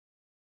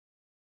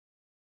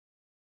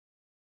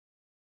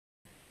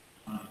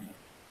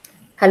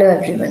Hello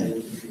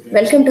everyone.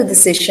 Welcome to the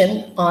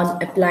session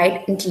on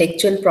applied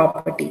intellectual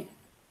property.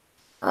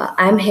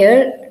 I'm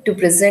here to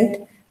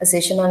present a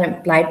session on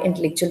applied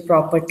intellectual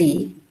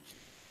property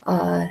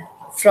uh,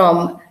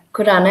 from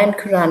Khurana and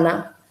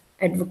Khurana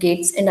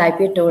advocates and IP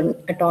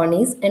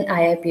attorneys and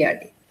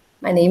IIPRD.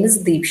 My name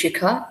is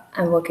Deepshikha.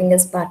 I'm working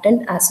as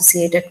patent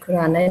associate at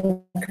Khurana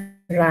and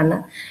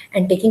Khurana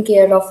and taking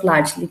care of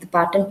largely the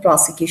patent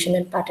prosecution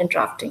and patent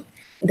drafting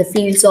in the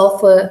fields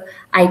of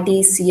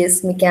IT,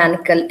 CS,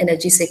 mechanical,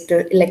 energy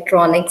sector,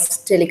 electronics,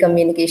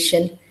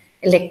 telecommunication,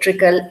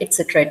 electrical,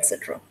 etc.,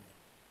 etc.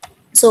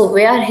 So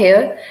we are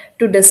here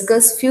to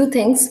discuss few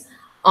things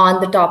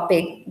on the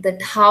topic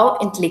that how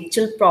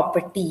intellectual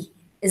property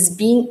is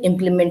being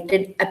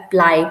implemented,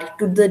 applied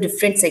to the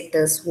different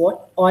sectors,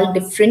 what all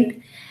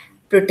different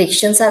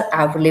protections are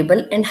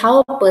available, and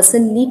how a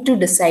person need to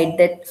decide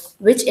that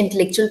which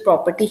intellectual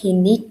property he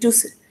need to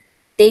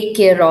take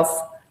care of,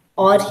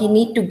 or he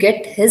need to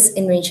get his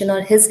invention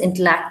or his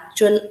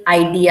intellectual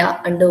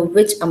idea under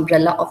which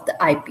umbrella of the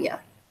IPR.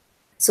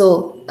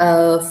 So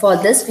for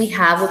this, we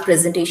have a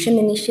presentation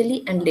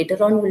initially, and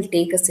later on we'll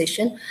take a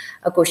session,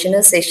 a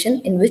questionnaire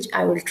session, in which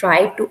I will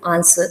try to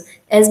answer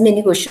as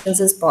many questions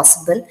as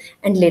possible.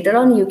 And later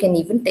on, you can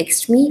even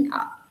text me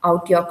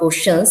out your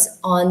questions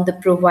on the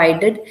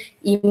provided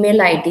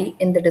email ID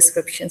in the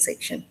description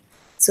section.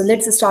 So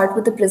let's start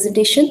with the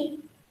presentation.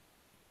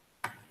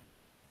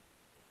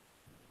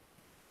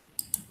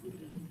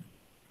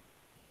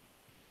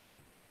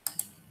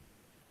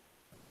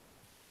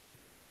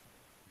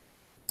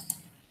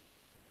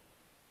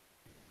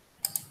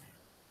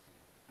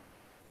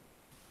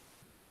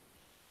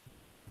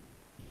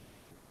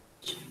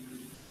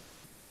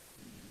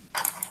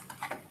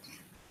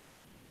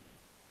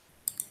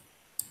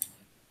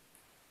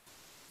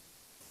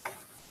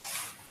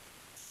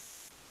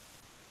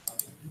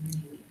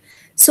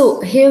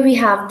 So here we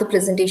have the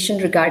presentation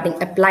regarding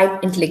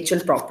applied intellectual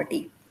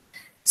property.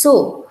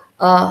 So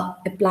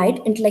applied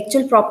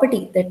intellectual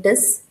property, that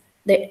is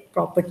the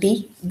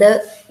property,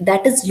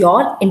 that is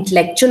your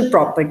intellectual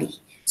property.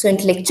 So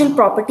intellectual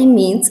property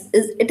means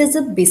it is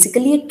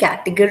basically a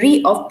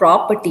category of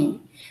property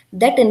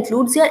that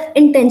includes your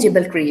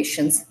intangible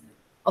creations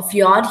of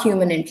your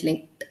human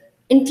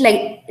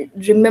intellect.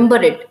 Remember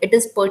it. It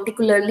is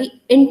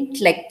particularly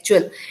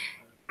intellectual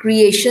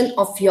creation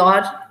of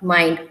your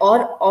mind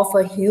or of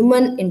a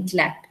human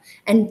intellect,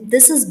 and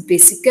this is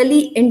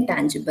basically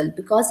intangible.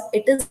 Because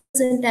it is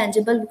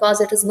intangible,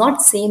 because it is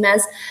not same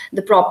as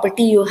the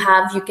property you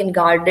have, you can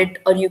guard it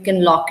or you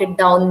can lock it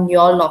down in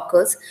your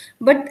lockers,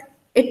 but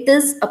it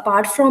is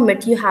apart from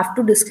it, you have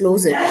to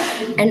disclose it.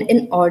 And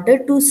in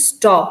order to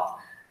stop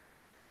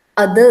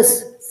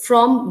others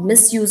from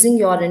misusing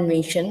your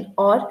invention,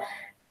 or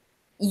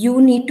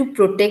you need to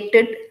protect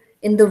it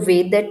in the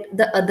way that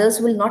the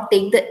others will not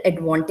take the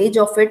advantage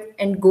of it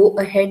and go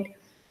ahead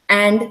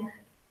and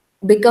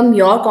become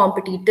your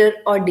competitor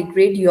or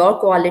degrade your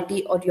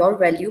quality or your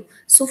value.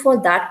 So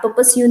for that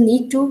purpose, you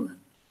need to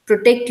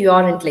protect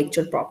your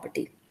intellectual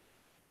property.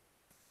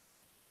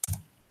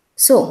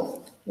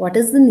 So what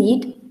is the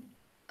need?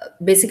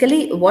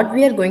 Basically, what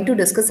we are going to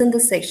discuss in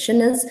this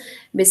section is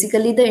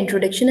basically the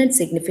introduction and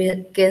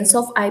significance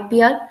of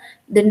IPR,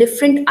 the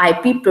different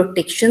IP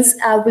protections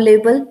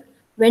available,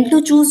 when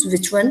to choose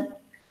which one,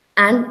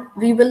 and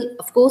we will,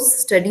 of course,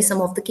 study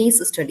some of the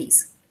case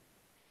studies.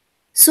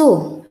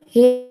 So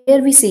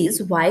here we see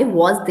is, why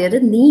was there a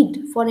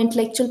need for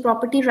intellectual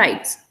property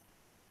rights?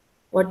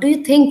 What do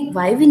you think?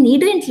 Why we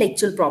need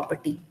intellectual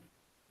property?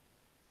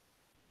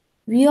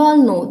 We all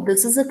know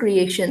this is a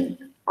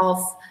creation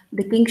of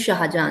the King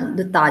Shah Jahan,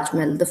 the Taj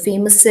Mahal, the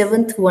famous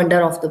seventh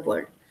wonder of the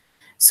world.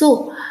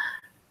 So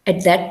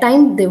at that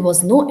time, there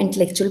was no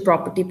intellectual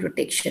property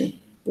protection.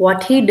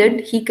 What he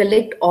did, he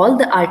collect all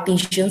the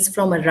artisans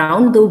from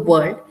around the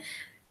world,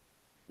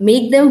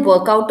 make them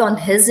work out on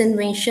his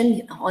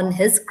invention, on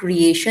his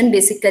creation,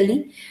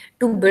 basically,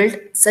 to build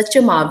such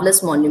a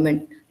marvelous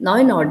monument. Now,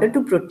 in order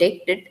to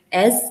protect it,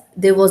 as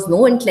there was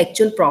no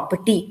intellectual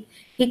property,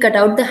 he cut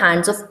out the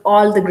hands of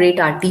all the great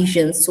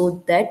artisans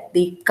so that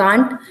they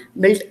can't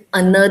build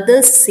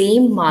another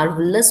same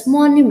marvelous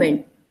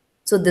monument.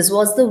 So this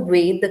was the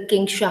way the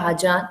King Shah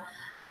Jahan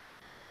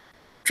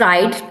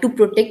tried to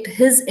protect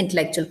his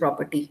intellectual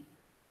property.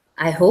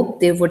 I hope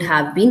there would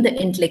have been the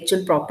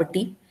intellectual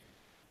property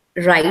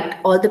right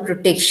or the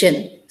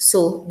protection,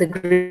 so the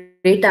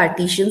great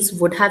artisans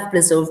would have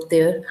preserved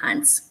their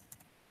hands.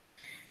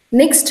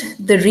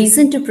 Next, the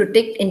reason to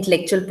protect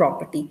intellectual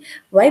property.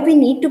 Why we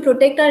need to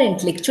protect our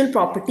intellectual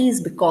property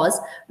is because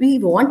we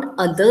want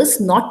others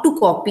not to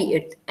copy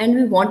it, and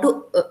we want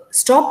to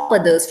stop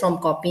others from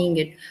copying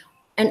it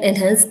and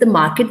enhance the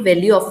market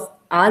value of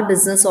our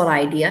business or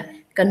idea,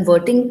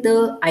 converting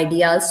the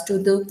ideas to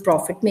the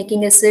profit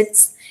making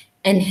assets,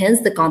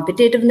 enhance the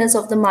competitiveness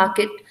of the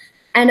market,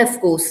 and of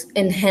course,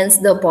 enhance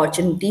the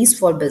opportunities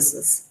for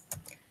business.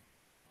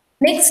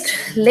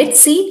 Next,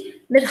 let's see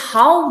that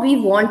how we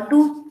want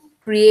to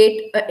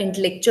create an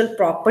intellectual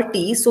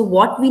property. So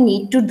what we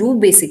need to do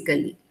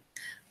basically.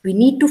 We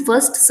need to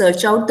first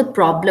search out the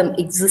problem,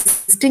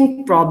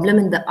 existing problem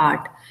in the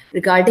art,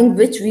 regarding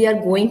which we are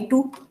going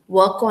to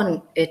work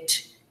on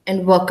it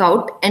and work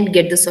out and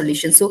get the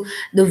solution. So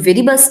the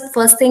very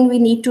first thing we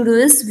need to do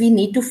is we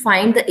need to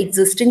find the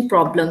existing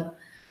problem,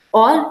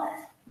 or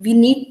we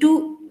need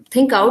to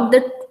think out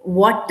that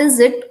what is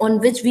it on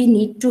which we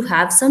need to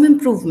have some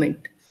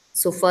improvement.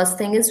 So first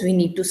thing is we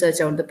need to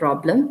search out the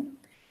problem.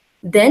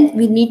 Then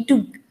we need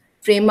to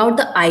frame out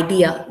the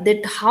idea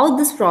that how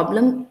this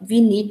problem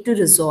we need to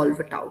resolve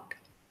it out.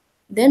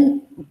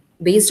 Then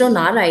based on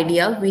our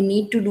idea, we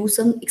need to do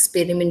some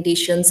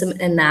experimentation, some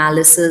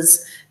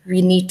analysis.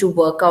 We need to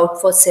work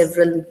out for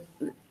several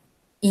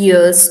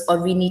years,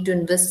 or we need to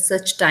invest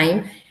such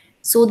time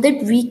so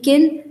that we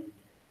can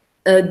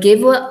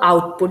give a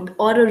output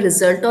or a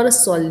result or a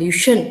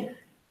solution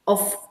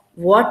of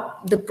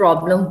what the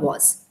problem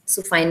was.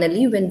 So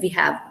finally, when we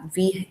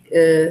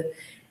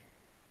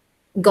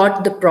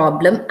got the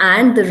problem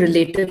and the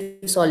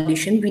related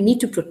solution, we need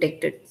to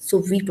protect it. So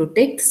we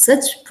protect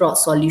such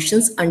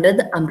solutions under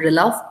the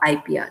umbrella of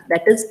IPR,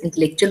 that is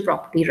intellectual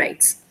property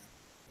rights.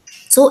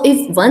 So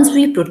if once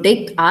we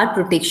protect our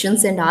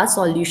protections and our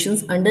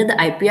solutions under the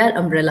IPR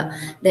umbrella,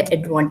 the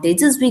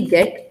advantages we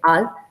get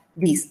are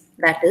these.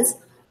 That is,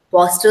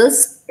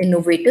 fosters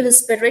innovative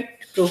spirit,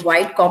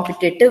 provide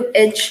competitive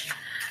edge,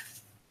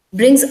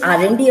 brings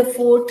R&D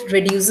effort,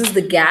 reduces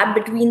the gap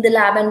between the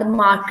lab and the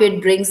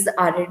market, brings the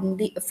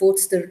R&D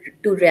efforts to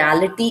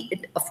reality.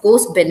 It, of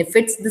course,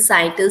 benefits the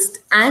scientists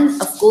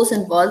and, of course,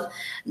 involve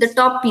the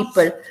top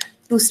people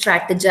to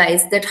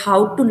strategize that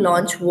how to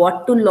launch,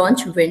 what to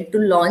launch, when to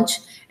launch,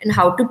 and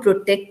how to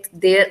protect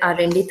their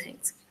R&D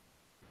things.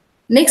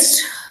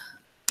 Next,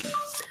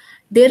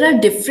 there are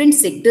different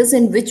sectors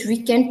in which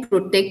we can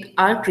protect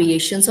our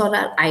creations or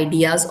our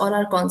ideas or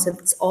our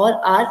concepts or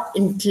our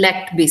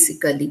intellect,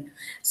 basically.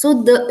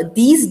 So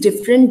these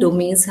different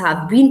domains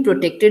have been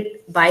protected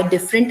by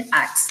different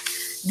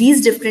acts.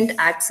 These different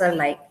acts are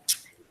like,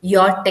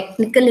 your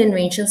technical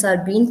inventions are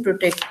being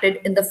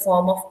protected in the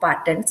form of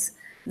patents,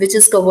 which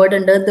is covered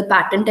under the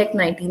Patent Act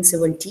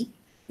 1970.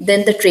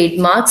 Then the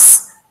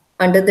trademarks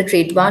under the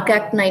Trademark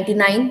Act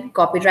 99,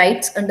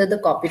 copyrights under the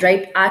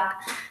Copyright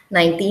Act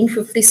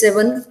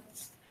 1957,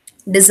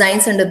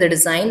 designs under the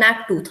Design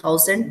Act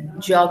 2000,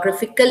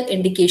 geographical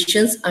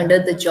indications under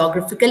the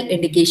Geographical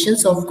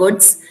Indications of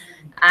Goods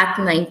Act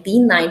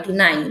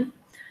 1999,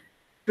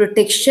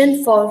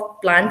 protection for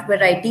plant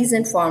varieties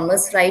and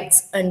farmers'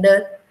 rights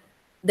under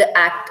the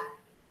Act,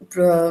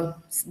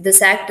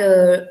 this Act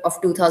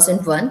of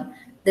 2001.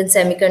 Then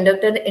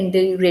semiconductor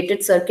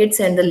integrated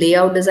circuits and the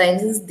layout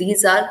designs,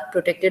 these are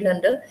protected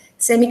under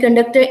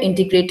Semiconductor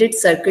Integrated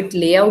Circuit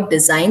Layout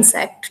Designs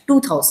Act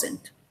 2000.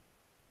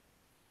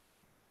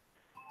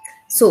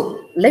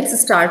 So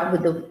let's start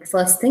with the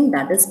first thing,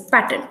 that is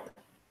patent.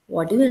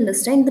 What do you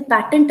understand the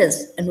patent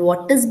is and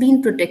what is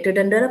being protected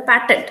under a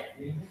patent?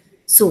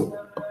 So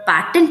a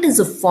patent is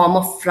a form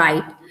of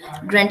right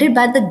granted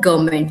by the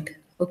government.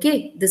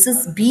 Okay, this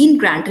is being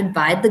granted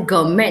by the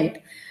government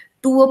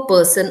to a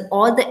person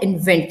or the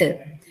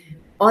inventor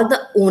or the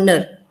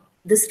owner.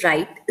 This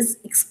right is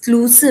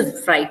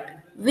exclusive right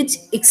which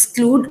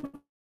exclude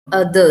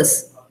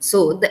others.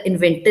 So the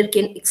inventor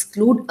can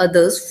exclude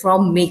others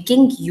from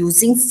making,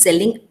 using,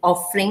 selling,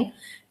 offering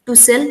to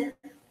sell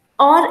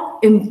or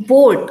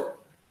import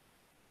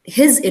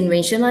his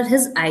invention or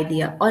his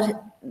idea or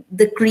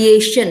the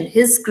creation,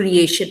 his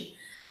creation,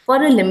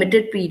 for a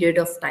limited period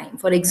of time.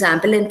 For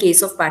example, in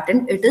case of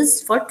patent, it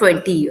is for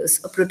 20 years.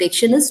 A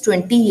protection is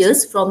 20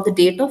 years from the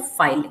date of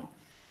filing.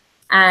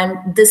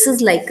 And this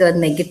is like a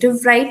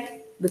negative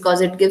right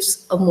because it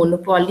gives a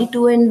monopoly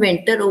to an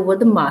inventor over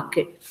the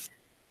market.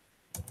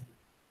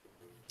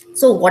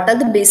 So what are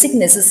the basic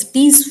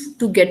necessities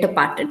to get a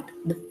patent?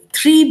 The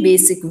three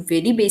basic,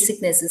 very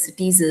basic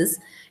necessities is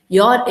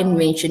your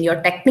invention,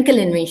 your technical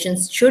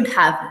inventions should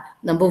have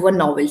number one,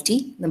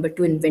 novelty, number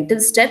two,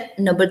 inventive step,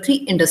 number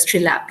three,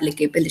 industrial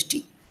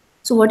applicability.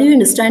 So what do you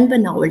understand by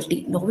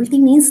novelty? Novelty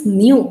means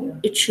new.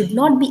 It should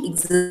not be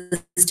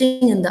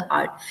existing in the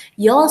art.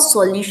 Your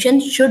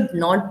solution should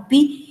not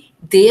be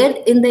there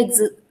in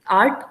the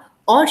art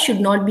or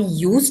should not be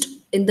used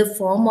in the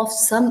form of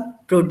some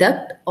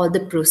product or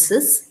the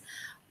process,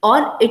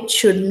 or it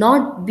should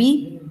not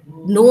be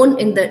known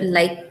in the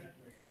like,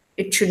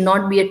 it should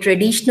not be a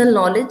traditional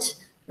knowledge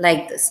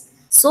like this.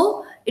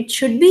 So it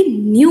should be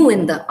new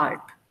in the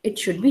art, it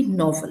should be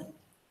novel.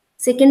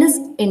 Second is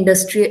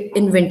industrial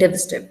inventive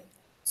step.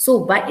 So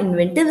by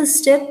inventive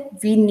step,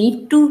 we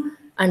need to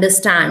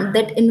understand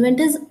that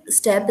inventive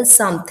step is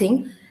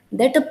something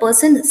that a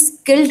person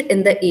skilled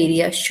in the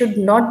area should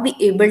not be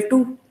able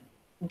to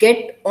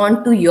get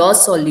onto your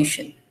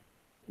solution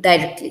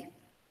directly.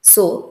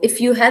 So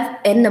if you have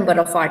n number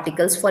of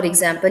articles, for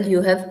example,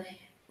 you have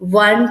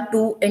 1,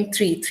 2, and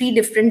 3, three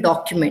different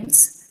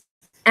documents,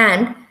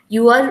 and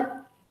you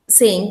are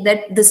saying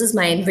that this is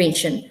my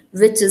invention,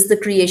 which is the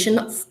creation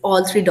of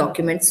all three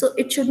documents. So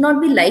it should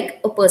not be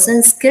like a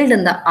person skilled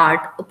in the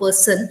art, a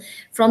person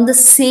from the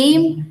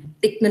same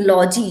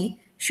technology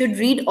should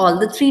read all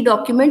the three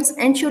documents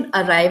and should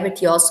arrive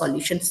at your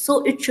solution.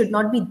 So it should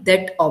not be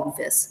that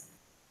obvious.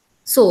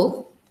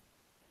 So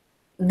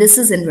this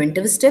is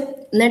inventive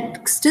step.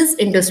 Next is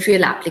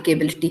industrial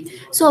applicability.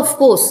 So of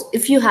course,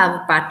 if you have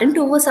a patent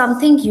over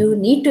something, you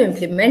need to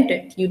implement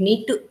it. You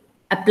need to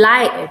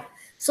apply it.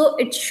 So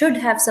it should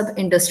have some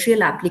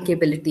industrial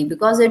applicability,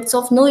 because it's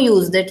of no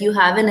use that you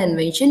have an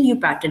invention, you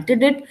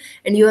patented it,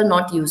 and you are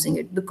not using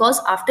it. Because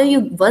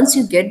once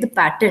you get the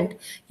patent,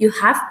 you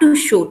have to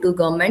show to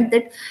government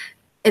that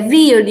every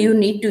year you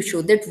need to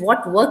show that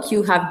what work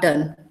you have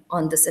done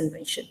on this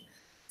invention.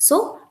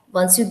 So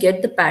once you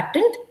get the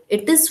patent,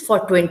 it is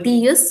for 20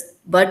 years,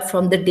 but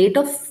from the date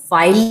of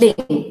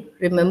filing,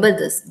 remember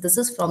this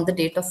is from the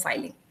date of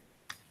filing.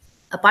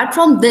 Apart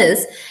from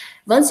this,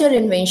 once your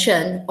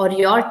invention or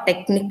your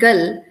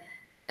technical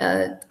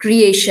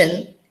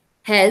creation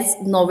has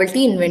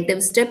novelty,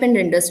 inventive step, and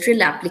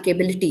industrial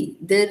applicability,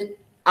 there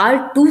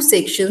are two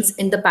sections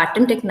in the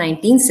Patent Act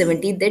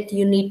 1970 that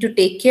you need to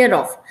take care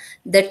of.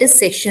 That is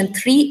Section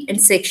 3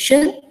 and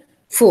Section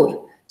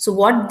 4. So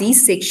what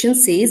these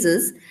sections says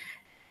is,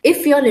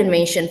 if your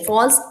invention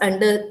falls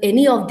under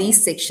any of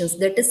these sections,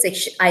 that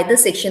is either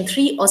Section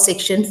 3 or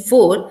Section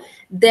 4,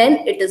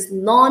 then it is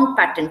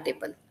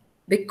non-patentable,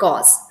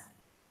 because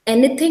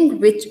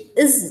anything which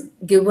is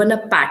given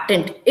a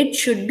patent, it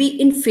should be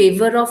in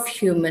favor of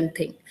human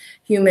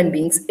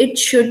beings. It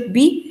should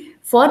be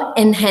for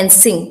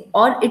enhancing,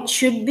 or it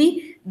should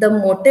be, the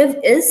motive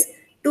is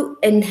to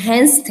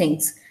enhance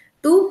things,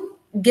 to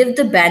give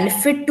the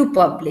benefit to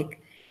public.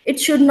 It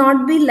should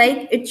not be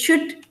like it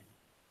should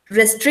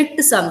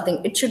restrict something.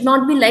 It should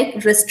not be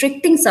like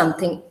restricting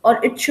something,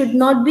 or it should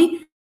not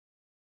be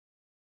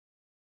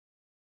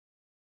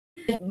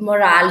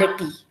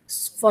morality.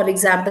 For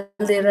example,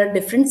 there are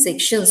different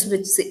sections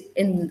which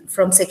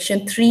from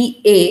Section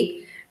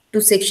 3A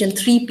to Section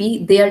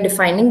 3P, they are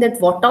defining that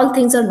what all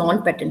things are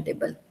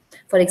non-patentable.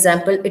 For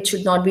example, it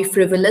should not be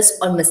frivolous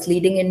or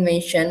misleading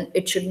invention.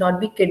 It should not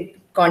be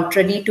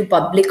contrary to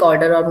public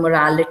order or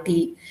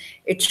morality.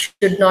 It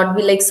should not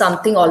be like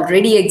something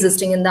already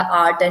existing in the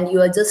art and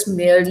you are just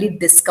merely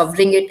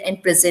discovering it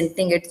and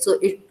presenting it. So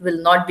it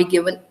will not be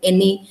given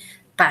any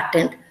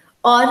patent.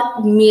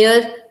 Or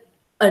mere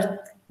a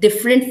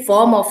different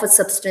form of a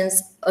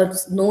substance, a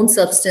known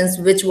substance,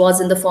 which was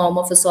in the form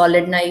of a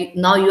solid.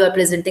 Now you are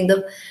presenting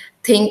the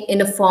thing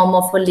in a form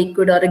of a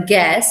liquid or a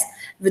gas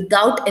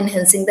without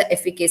enhancing the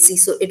efficacy.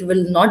 So it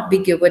will not be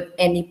given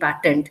any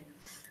patent.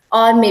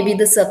 Or maybe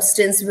the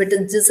substance which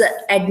is just an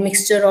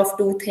admixture of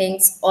two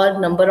things or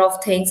number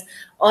of things,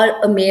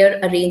 or a mere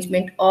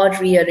arrangement or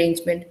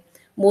rearrangement.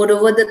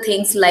 Moreover, the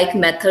things like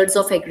methods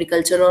of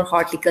agriculture or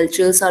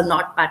horticultures are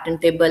not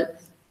patentable.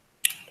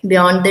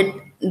 Beyond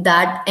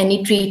that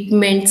any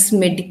treatments,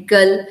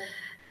 medical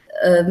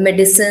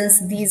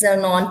medicines, these are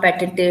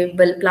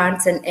non-patentable.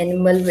 Plants and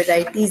animal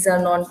varieties are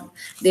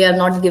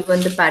not given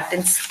the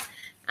patents.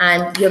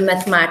 And your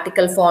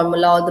mathematical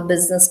formula or the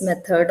business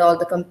method or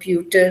the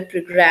computer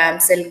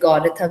programs,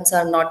 algorithms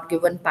are not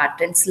given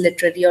patents.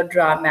 Literary or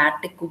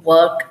dramatic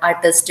work,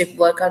 artistic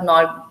work are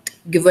not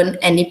given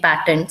any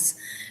patents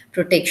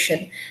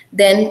protection.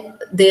 Then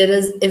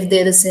if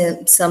there is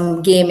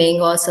some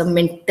gaming or some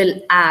mental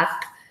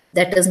act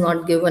that is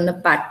not given a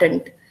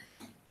patent,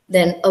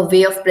 then a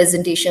way of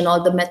presentation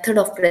or the method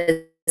of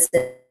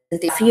presentation,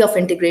 free of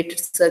integrated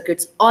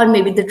circuits, or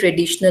maybe the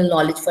traditional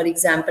knowledge. For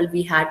example,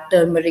 we had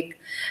turmeric.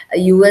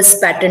 US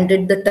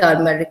patented the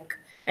turmeric,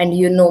 and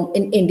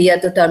in India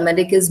the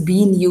turmeric is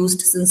being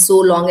used since so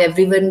long,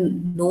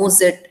 everyone knows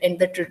it,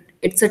 and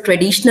it's a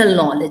traditional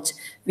knowledge,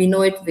 we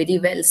know it very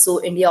well.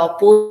 So India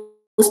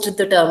opposed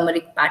the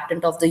turmeric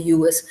patent of the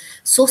US.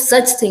 So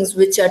such things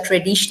which are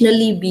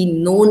traditionally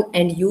been known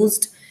and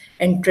used,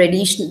 and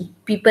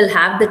people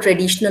have the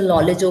traditional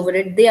knowledge over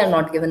it, they are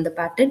not given the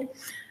patent.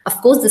 Of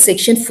course, the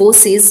Section 4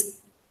 says,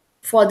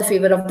 for the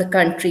favor of the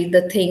country,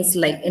 the things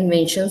like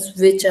inventions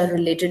which are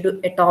related to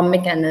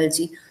atomic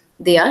energy,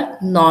 they are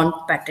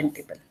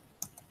non-patentable.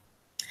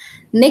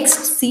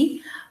 Next,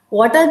 see,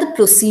 what are the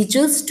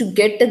procedures to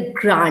get a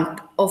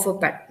grant of a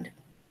patent,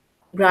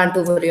 grant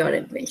over your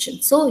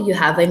invention? So you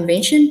have an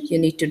invention, you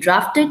need to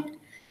draft it.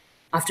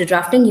 After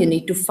drafting, you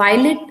need to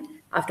file it.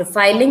 After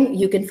filing,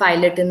 you can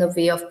file it in a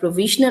way of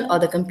provisional or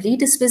the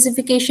complete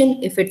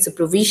specification. If it's a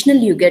provisional,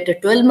 you get a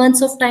 12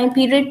 months of time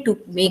period to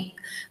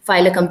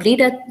file a complete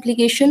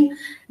application.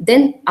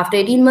 Then after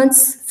 18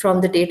 months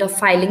from the date of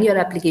filing, your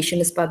application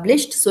is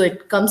published. So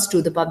it comes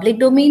to the public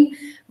domain.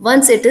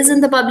 Once it is in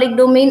the public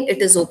domain,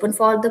 it is open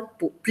for the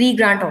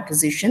pre-grant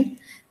opposition.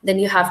 Then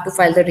you have to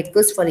file the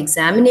request for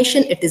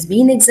examination. It is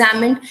being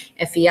examined.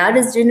 FER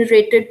is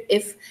generated.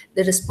 If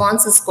the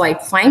response is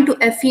quite fine to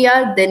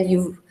FER, then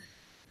you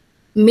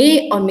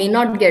may or may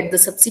not get the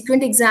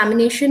subsequent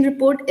examination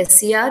report,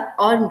 SCR,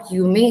 or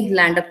you may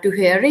land up to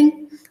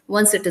hearing.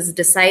 Once it is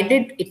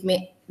decided,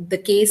 the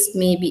case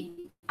may be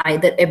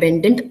either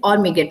abandoned or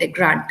may get a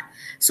grant.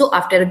 So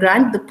after a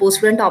grant, the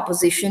post-grant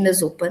opposition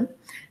is open.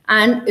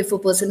 And if a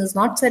person is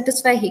not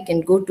satisfied, he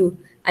can go to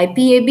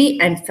IPAB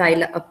and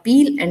file an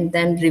appeal and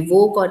then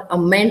revoke or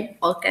amend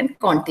or can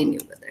continue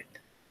with it.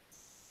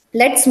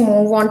 Let's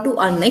move on to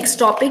our next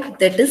topic,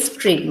 that is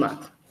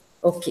trademark.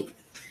 Okay.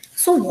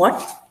 So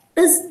what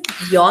is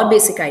your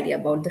basic idea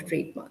about the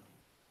trademark?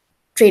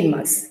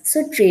 Trademarks.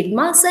 So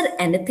trademarks are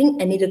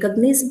anything, any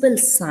recognizable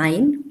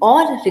sign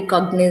or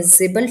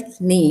recognizable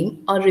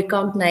name or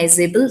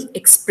recognizable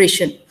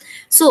expression.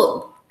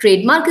 So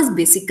trademark is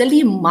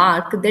basically a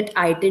mark that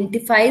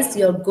identifies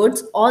your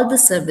goods or the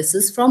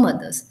services from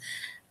others.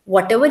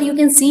 Whatever you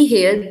can see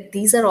here,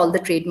 these are all the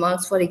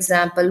trademarks. For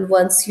example,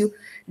 once you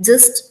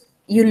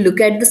look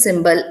at the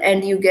symbol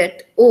and you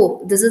get,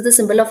 oh, this is the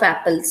symbol of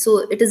Apple, so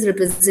it is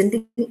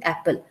representing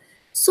Apple.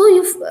 So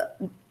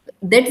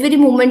that very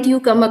moment you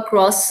come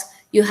across,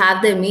 you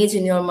have the image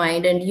in your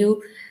mind and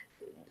you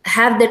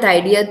have that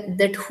idea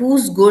that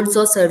whose goods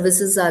or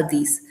services are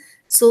these.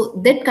 So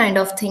that kind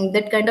of thing,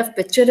 that kind of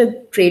picture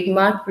a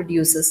trademark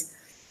produces.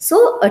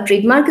 So a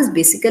trademark is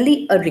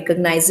basically a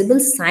recognizable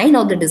sign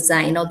or the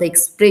design or the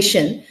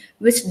expression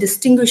which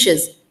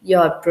distinguishes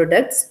your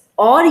products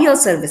or your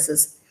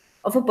services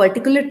of a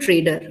particular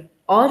trader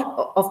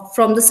or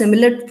from the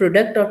similar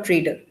product or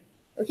trader.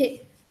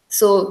 Okay.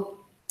 So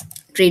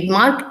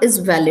trademark is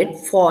valid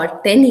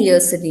for 10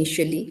 years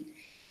initially,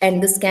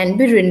 and this can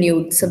be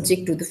renewed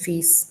subject to the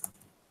fees.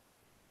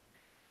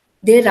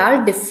 There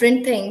are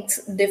different things,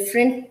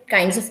 different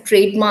kinds of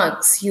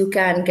trademarks you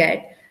can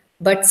get,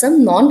 but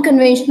some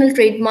non-conventional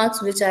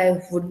trademarks which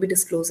I would be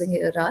disclosing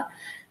here are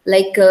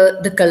like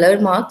the color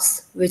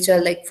marks, which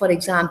are like, for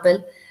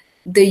example,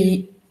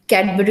 the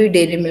Cadbury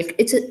Dairy Milk.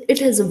 It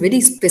has a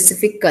very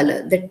specific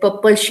color, that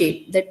purple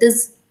shade. That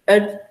is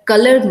a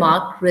color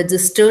mark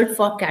registered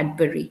for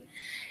Cadbury.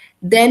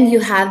 Then you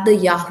have the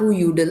Yahoo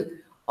Udall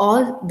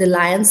or the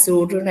Lions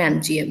Road or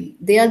MGM.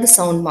 They are the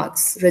sound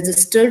marks,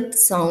 registered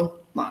sound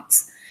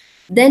marks.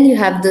 Then you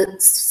have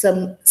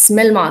some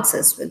smell marks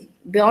as well.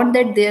 Beyond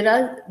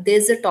that,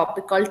 there's a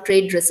topic called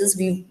trade dresses,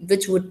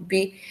 which would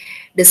be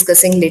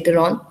discussing later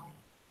on.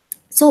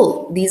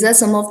 So these are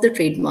some of the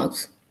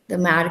trademarks. The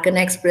American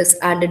Express,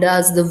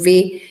 Adidas, the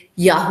way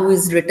Yahoo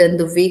is written,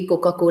 the way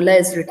Coca-Cola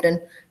is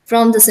written,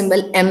 from the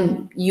symbol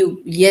M,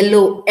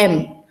 yellow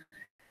M,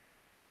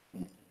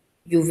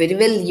 you very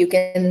well you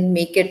can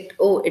make it,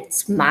 oh,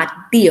 it's matte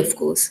T, of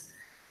course,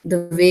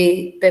 the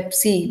way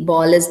Pepsi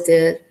ball is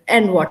there,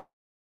 and what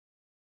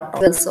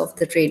else of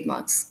the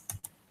trademarks.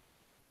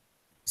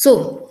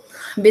 So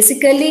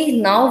basically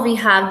now we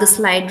have the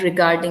slide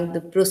regarding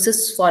the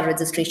process for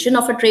registration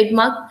of a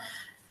trademark.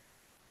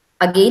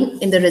 Again,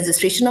 in the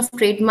registration of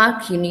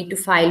trademark, you need to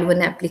file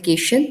one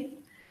application.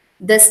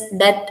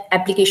 That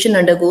application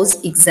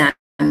undergoes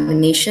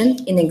examination.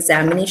 In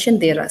examination,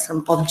 there are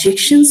some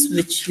objections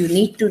which you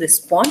need to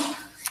respond.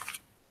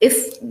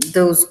 If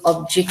those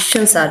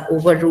objections are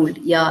overruled,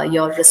 yeah,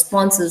 your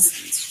response is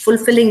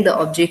fulfilling the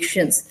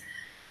objections,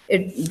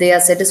 they are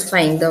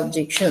satisfying the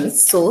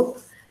objections, so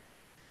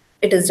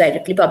it is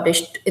directly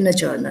published in a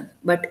journal.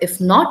 But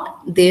if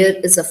not, there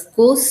is of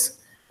course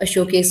a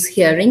showcase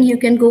hearing you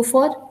can go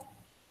for.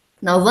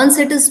 Now, once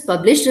it is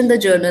published in the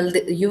journal,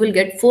 you will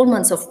get 4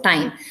 months of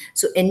time.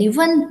 So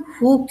anyone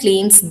who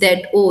claims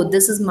that, oh,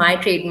 this is my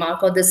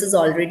trademark or this is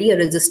already a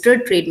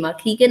registered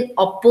trademark, he can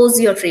oppose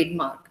your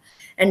trademark,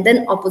 and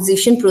then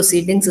opposition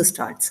proceedings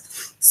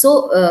starts.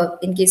 So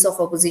in case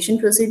of opposition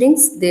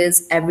proceedings,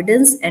 there's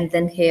evidence and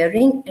then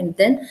hearing, and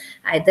then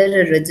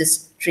either a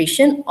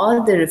registration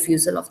or the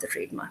refusal of the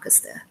trademark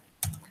is there.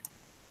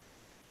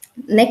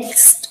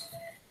 Next,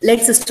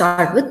 let's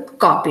start with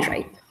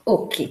copyright.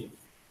 Okay.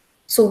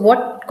 So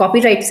what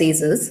copyright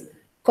says is,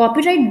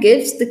 copyright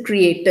gives the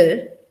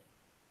creator,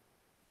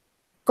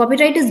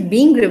 copyright is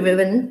being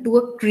given to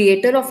a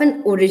creator of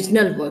an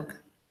original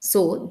work.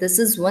 So this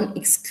is one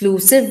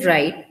exclusive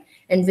right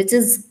and which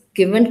is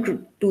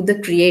given to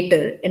the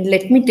creator. And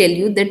let me tell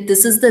you that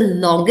this is the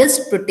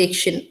longest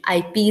protection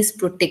IP is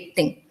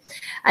protecting.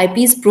 IP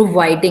is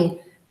providing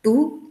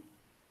to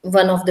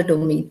one of the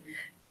domain.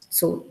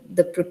 So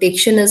the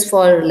protection is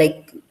for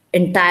like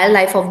entire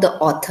life of the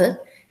author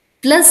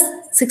plus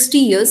 60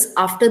 years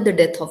after the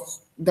death of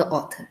the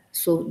author.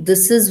 So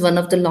this is one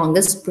of the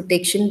longest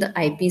protection the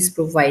IP is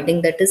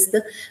providing, that is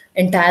the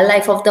entire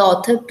life of the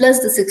author plus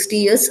the 60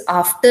 years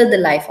after the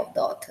life of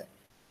the author.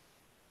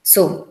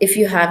 So if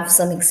you have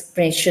some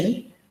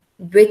expression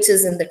which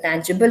is in the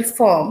tangible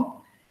form,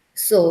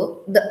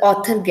 so the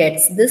author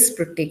gets this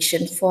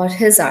protection for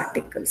his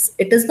articles.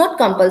 It is not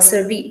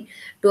compulsory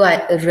to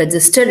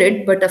register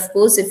it, but of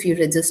course, if you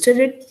register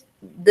it,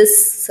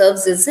 this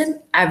serves as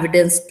an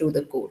evidence to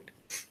the court.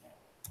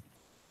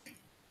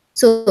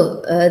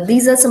 So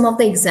these are some of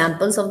the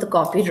examples of the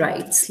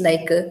copyrights.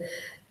 Like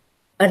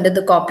under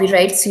the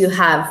copyrights, you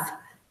have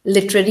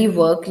literary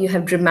work, you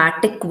have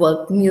dramatic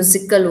work,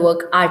 musical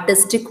work,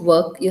 artistic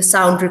work, your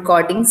sound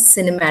recordings,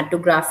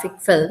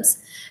 cinematographic films,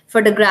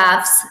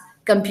 photographs,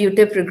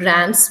 computer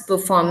programs,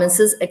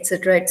 performances,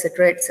 etc.,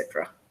 etc.,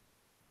 etc.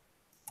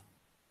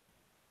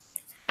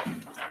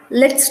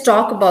 Let's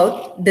talk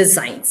about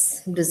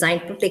designs,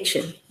 design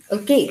protection.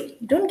 Okay,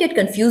 don't get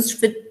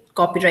confused with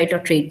copyright or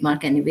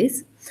trademark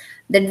anyways,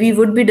 that we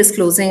would be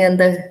disclosing in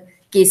the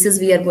cases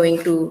we are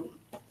going to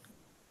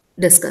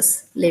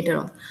discuss later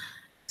on.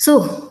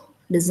 So,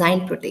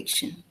 design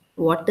protection.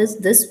 What is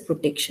this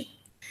protection?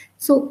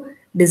 So,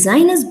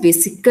 design is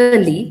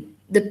basically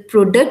the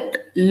product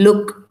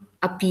look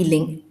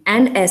appealing,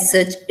 and as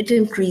such, it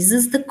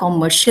increases the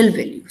commercial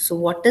value. So,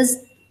 what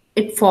is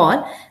it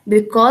for?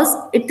 Because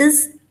it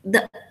is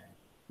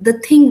the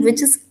thing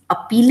which is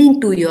appealing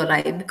to your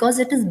eye, because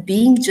it is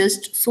being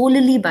judged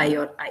solely by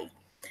your eye.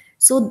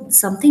 So,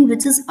 something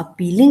which is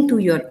appealing to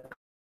your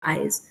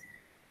eyes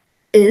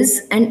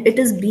is, and it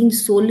is being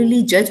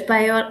solely judged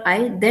by your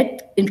eye,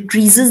 that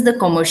increases the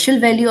commercial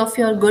value of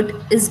your good,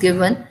 is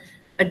given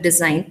a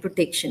design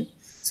protection.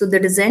 So the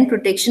design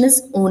protection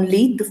is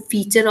only the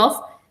feature of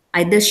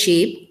either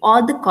shape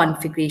or the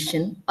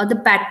configuration or the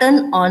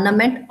pattern,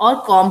 ornament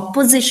or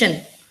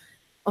composition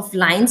of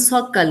lines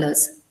or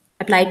colors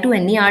applied to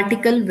any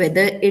article,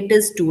 whether it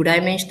is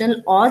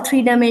two-dimensional or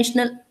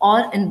three-dimensional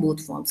or in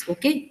both forms.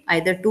 Okay,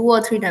 either two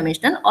or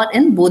three-dimensional or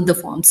in both the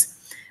forms.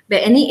 By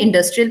any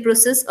industrial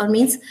process, or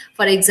means,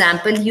 for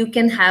example, you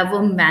can have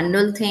a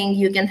manual thing,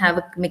 you can have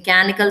a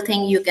mechanical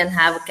thing, you can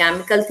have a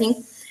chemical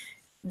thing,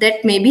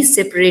 that may be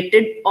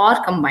separated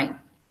or combined,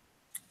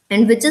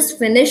 and which is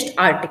finished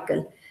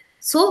article.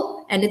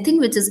 So anything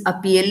which is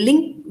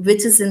appealing,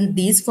 which is in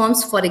these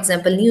forms, for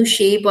example, new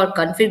shape or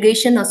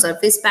configuration or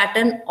surface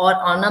pattern or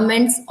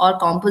ornaments or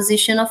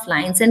composition of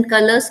lines and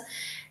colors,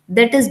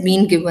 that is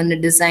being given a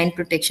design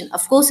protection.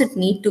 Of course, it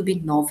need to be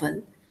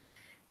novel,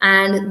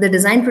 and the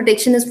design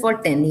protection is for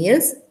 10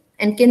 years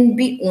and can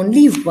be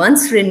only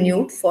once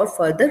renewed for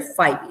further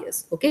 5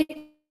 years. Okay,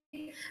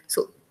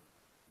 so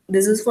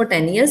this is for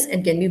 10 years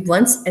and can be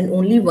once and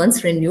only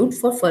once renewed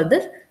for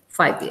further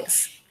 5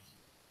 years.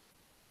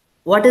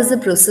 What is the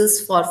process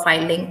for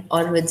filing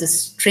or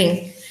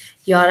registering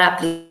your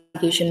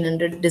application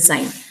under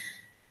design?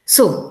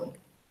 So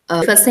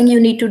first thing you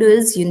need to do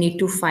is you need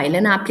to file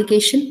an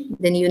application.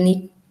 Then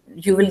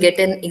you will get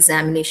an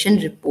examination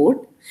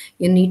report.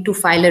 You need to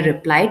file a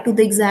reply to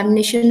the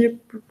examination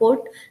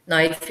report. Now,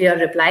 if your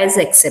reply is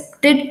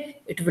accepted,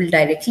 it will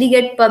directly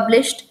get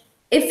published.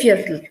 If your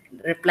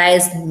reply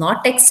is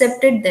not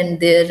accepted, then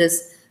there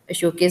is a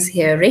showcase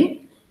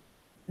hearing.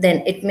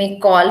 Then it may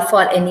call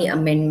for any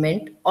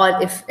amendment,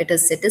 or if it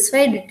is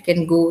satisfied, it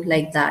can go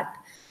like that.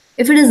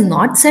 If it is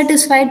not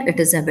satisfied, it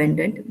is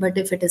abandoned. But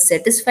if it is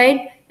satisfied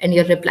and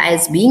your reply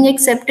is being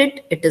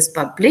accepted, it is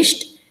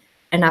published.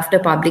 And after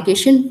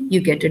publication,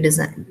 you get a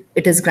design.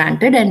 It is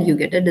granted and you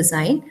get a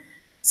design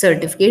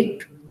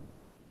certificate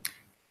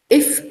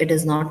if it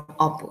is not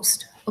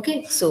opposed.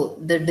 Okay, so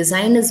the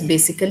design is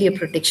basically a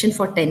protection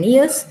for 10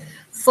 years,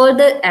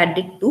 further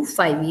added to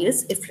 5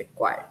 years if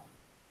required.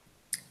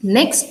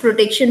 Next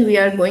protection we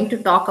are going to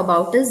talk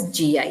about is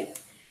GI,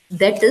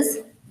 that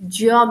is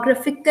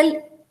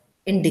geographical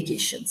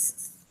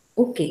indications.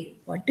 Okay,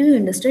 what do you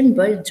understand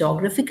by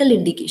geographical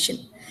indication?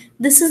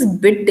 This is a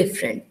bit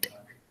different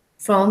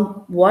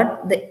from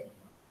what the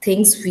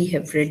things we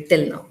have read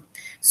till now.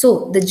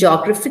 So the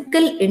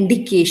geographical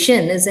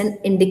indication is an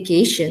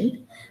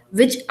indication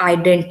which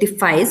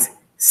identifies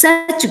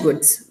such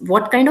goods.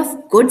 What kind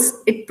of goods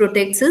it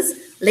protects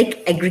is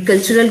like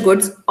agricultural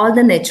goods or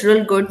the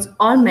natural goods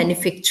or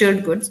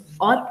manufactured goods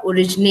or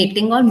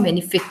originating or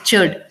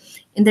manufactured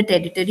in the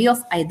territory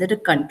of either a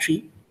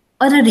country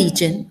or a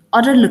region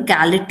or a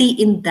locality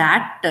in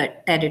that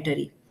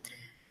territory.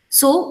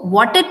 So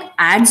what it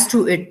adds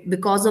to it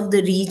because of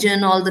the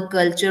region or the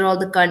culture or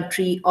the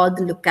country or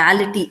the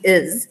locality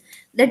is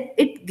that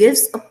it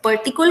gives a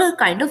particular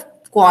kind of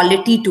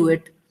quality to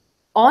it,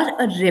 or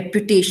a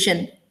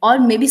reputation, or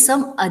maybe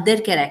some other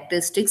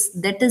characteristics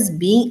that is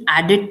being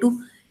added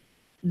to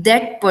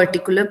that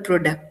particular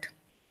product.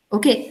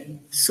 Okay,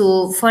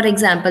 so for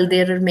example,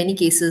 there are many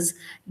cases.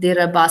 There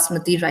are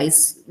basmati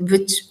rice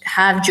which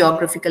have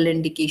geographical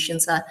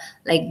indications, are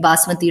like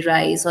basmati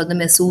rice or the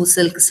Mysore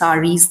silk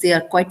saris. They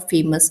are quite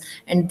famous,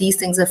 and these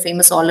things are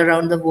famous all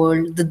around the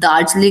world. The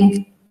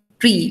Darjeeling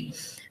tree,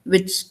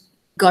 which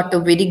got a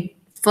very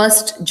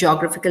first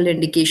geographical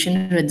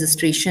indication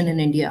registration in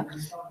India.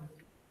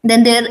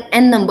 Then there are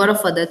n number of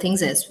other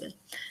things as well.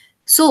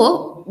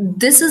 So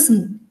this is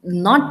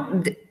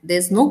not,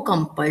 there's no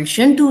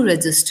compulsion to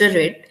register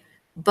it,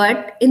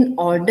 but in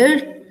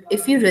order,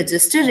 if you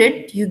register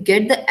it, you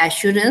get the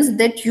assurance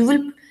that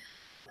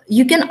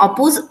you can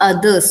oppose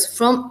others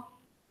from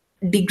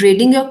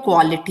degrading your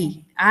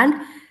quality, and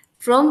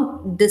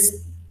from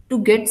this, to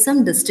get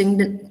some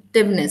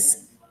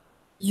distinctiveness,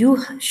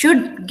 you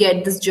should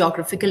get this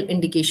geographical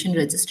indication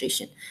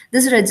registration.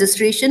 This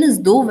registration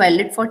is though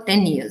valid for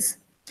 10 years.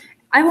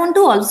 I want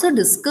to also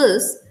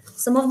discuss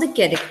some of the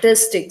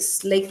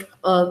characteristics, like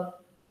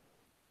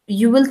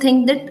you will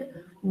think that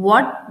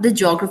what the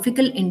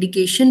geographical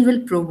indication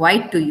will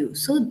provide to you.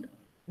 So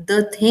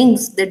the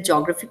things that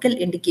geographical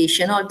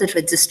indication or the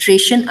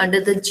registration under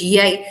the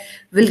GI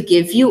will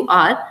give you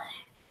are: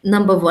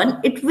 number one,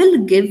 it will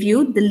give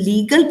you the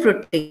legal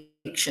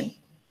protection.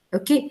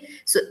 Okay,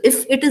 so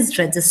if it is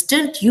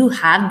registered, you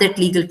have that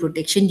legal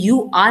protection.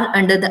 You are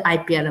under the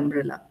IPR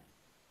umbrella.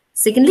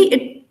 Secondly,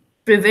 it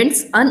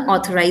prevents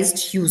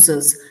unauthorized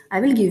users. I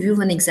will give you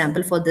one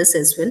example for this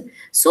as well.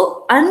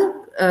 So,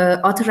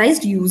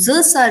 unauthorized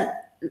users are,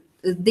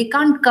 they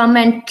can't come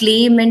and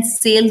claim and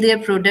sell their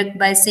product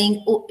by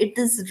saying, oh, it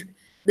is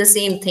the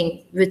same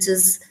thing, which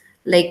is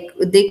like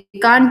they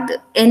can't,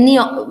 any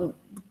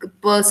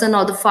person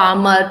or the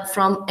farmer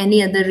from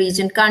any other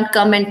region can't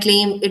come and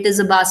claim it is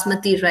a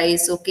basmati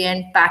rice, okay,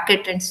 and pack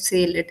it and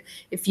sell it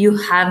if you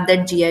have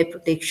that GI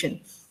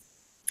protection.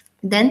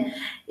 Then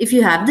if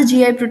you have the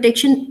GI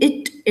protection,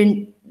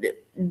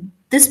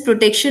 this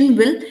protection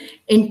will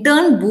in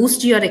turn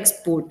boost your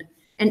export,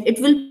 and it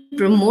will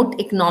promote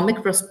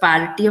economic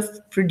prosperity of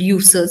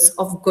producers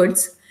of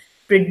goods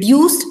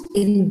produced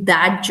in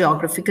that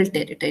geographical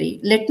territory.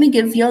 Let me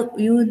give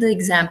you the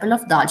example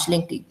of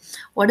Darjeeling tea.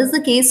 What is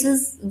the case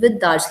is with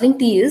Darjeeling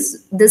tea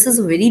is, this is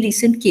a very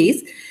recent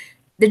case.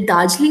 The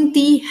Darjeeling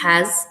tea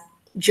has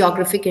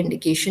geographic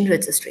indication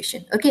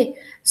registration. Okay,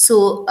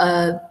 so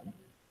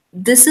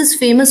this is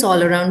famous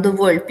all around the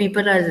world.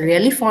 People are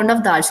really fond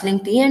of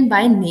Darjeeling tea, and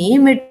by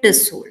name it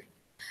is sold.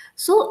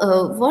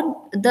 So,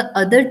 what the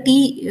other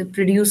tea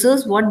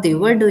producers, what they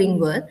were doing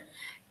were,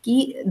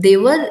 they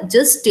were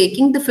just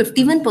taking the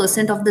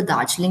 51% of the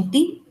Darjeeling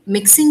tea,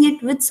 mixing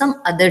it with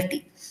some other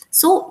tea.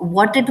 So,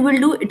 what it will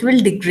do, it will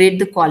degrade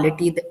the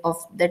quality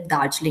of that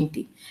Darjeeling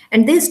tea.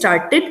 And they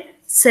started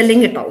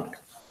selling it out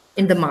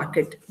in the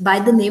market by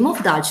the name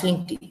of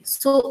Darjeeling tea.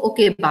 So,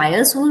 okay,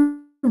 buyers were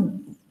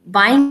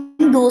buying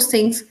those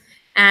things,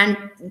 and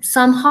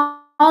somehow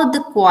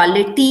the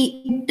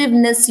quality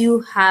distinctiveness you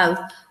have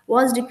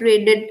was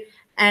degraded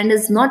and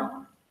is not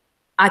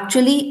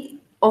actually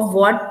of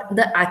what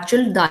the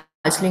actual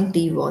Darjeeling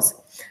tea was.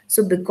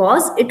 So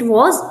because it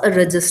was a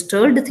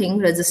registered thing,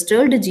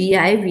 registered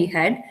GI we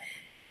had,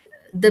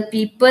 the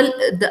people,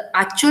 the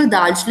actual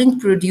Darjeeling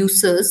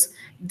producers,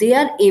 they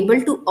are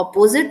able to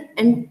oppose it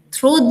and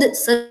throw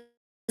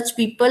such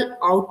people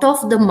out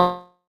of the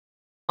market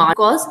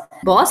because,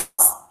 boss,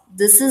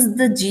 this is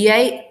the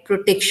GI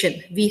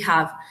protection we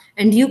have,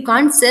 and you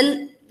can't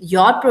sell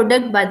your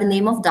product by the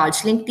name of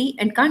Darjeeling tea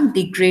and can't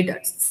degrade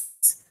us.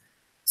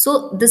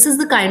 So this is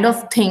the kind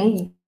of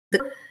thing,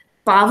 the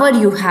power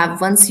you have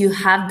once you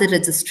have the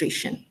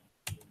registration.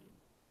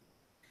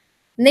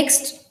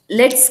 Next,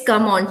 let's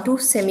come on to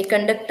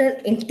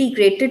Semiconductor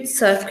Integrated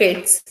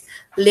Circuits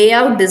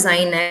Layout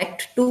Design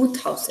Act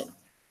 2000.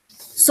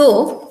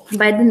 So,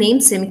 by the name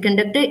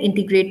Semiconductor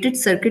Integrated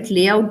Circuit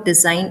Layout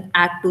Design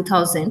Act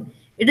 2000,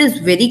 it is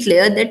very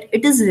clear that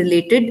it is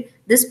related,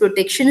 this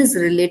protection is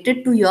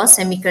related to your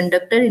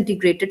semiconductor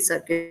integrated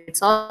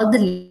circuits or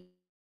the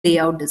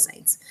layout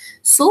designs.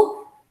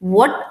 So,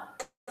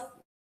 what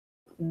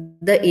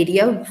the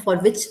area for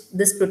which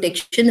this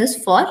protection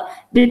is for,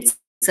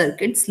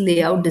 circuits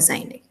layout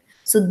designing.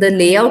 So the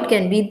layout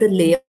can be the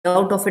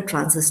layout of a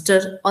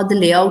transistor or the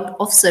layout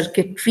of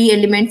circuitry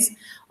elements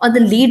or the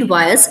lead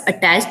wires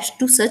attached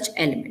to such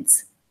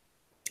elements.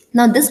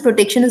 Now this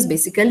protection is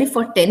basically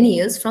for 10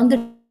 years from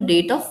the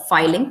date of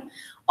filing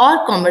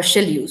or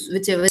commercial use,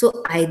 whichever.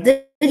 So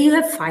either you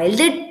have filed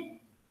it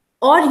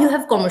or you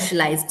have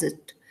commercialized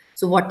it.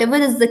 So whatever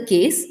is the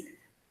case,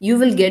 you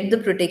will get the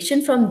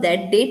protection from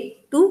that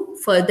date to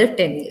further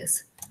 10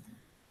 years.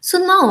 So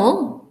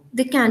now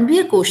there can be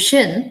a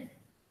question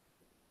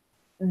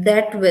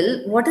that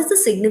will, what is the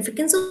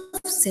significance of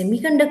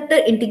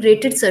Semiconductor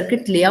Integrated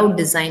Circuit Layout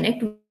Design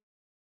Act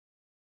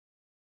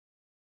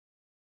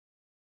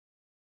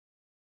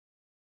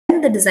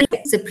when the design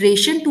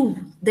separation to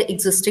the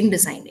existing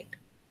design act?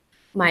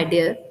 My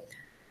dear,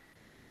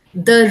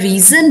 the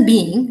reason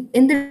being,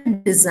 in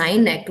the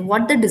design act,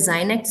 what the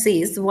design act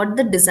says, what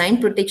the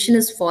design protection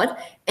is for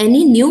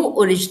any new,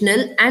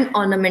 original and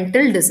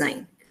ornamental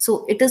design.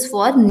 So it is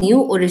for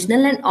new,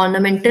 original and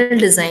ornamental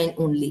design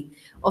only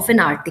of an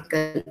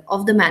article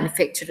of the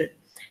manufacturer.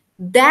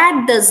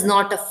 That does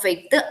not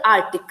affect the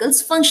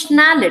article's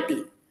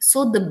functionality.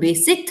 So the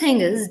basic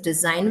thing is,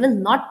 design will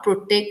not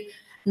protect,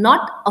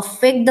 not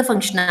affect the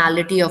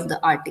functionality of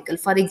the article.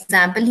 For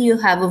example, you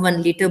have a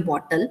 1 liter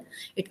bottle.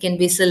 It can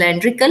be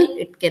cylindrical.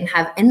 It can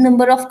have n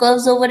number of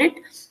curves over it,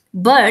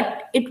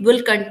 but it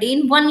will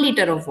contain 1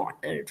 liter of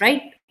water,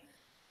 right?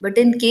 But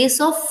in case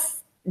of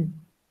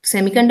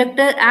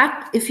Semiconductor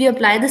Act, if you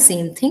apply the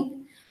same thing,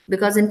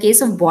 because in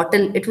case of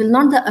bottle, it will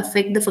not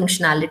affect the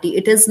functionality.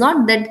 It is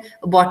not that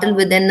a bottle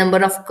with n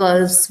number of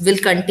curves will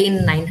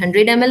contain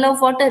 900 ml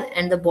of water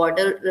and the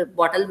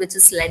bottle which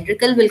is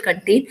cylindrical will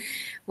contain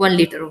 1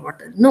 liter of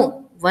water.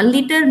 No, 1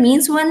 liter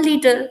means 1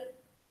 liter.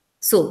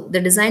 So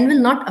the design will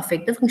not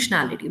affect the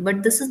functionality,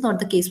 but this is not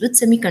the case with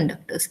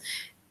semiconductors.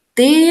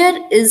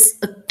 There is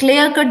a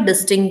clear-cut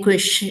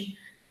distinguish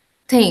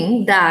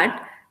thing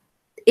that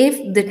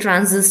if the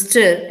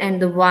transistor and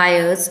the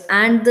wires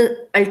and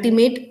the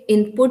ultimate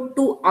input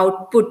to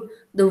output,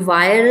 the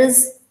wire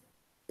is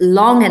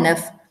long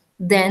enough,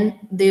 then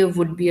there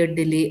would be a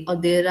delay, or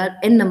there are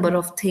n number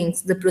of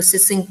things, the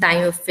processing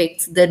time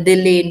affects, the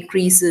delay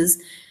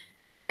increases,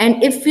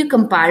 And if you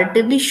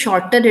comparatively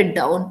shorten it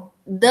down,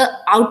 the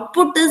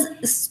output is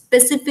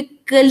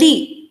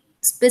specifically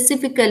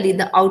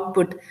the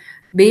output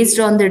based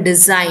on the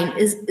design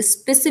is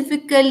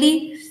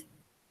specifically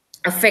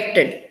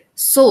affected.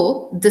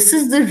 So this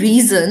is the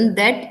reason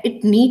that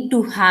it need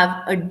to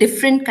have a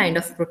different kind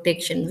of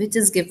protection, which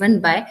is given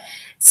by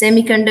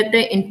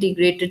Semiconductor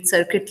Integrated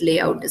Circuit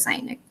Layout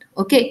Design Act.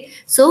 Okay,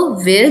 so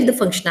where the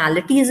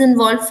functionality is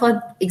involved,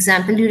 for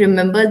example, you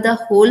remember the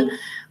whole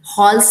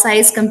hall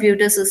size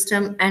computer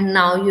system, and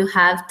now you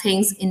have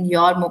things in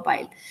your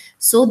mobile.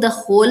 So the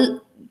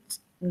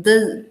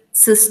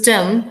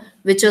system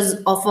which is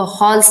of a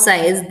hall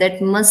size,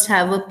 that must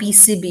have a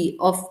PCB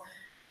of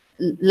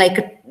like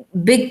a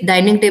big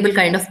dining table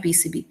kind of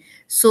PCB.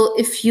 So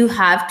if you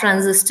have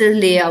transistor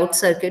layout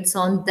circuits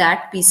on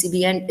that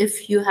PCB, and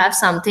if you have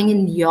something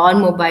in your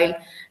mobile,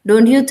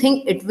 don't you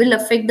think it will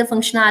affect the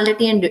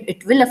functionality and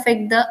it will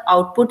affect the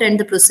output and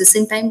the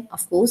processing time?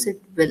 Of course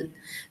it will.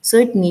 So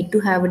it need to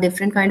have a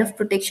different kind of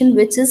protection,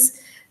 which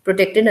is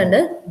protected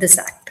under this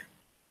act.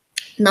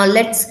 Now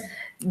let's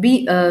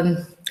be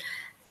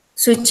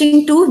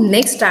switching to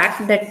next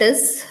act, that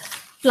is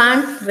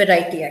Plant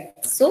Variety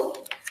Act. So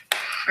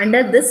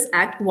under this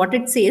act, what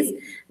it says,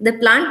 the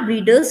plant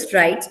breeders'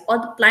 rights or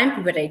the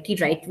plant variety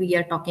right we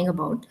are talking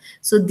about.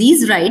 So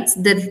these rights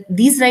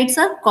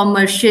are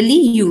commercially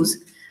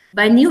used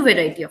by new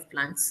variety of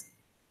plants.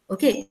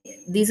 Okay,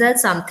 these are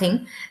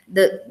something,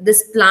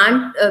 this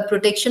plant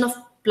protection of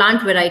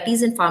plant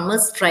varieties and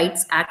farmers'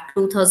 rights act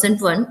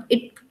 2001.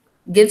 It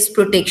gives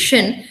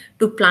protection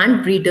to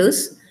plant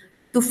breeders,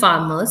 to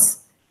farmers.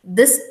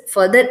 This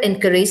further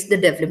encourages the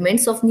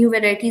developments of new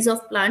varieties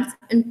of plants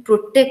and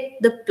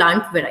protect the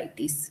plant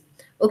varieties.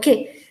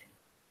 Okay,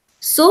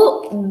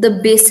 so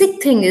the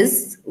basic thing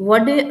is,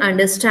 what do you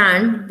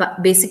understand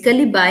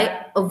basically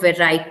by a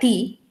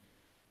variety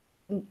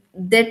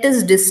that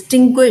is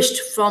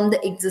distinguished from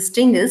the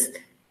existing is,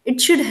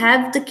 it should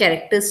have the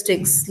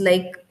characteristics,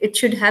 like it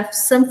should have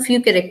some few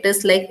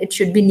characters, like it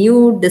should be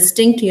new,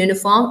 distinct,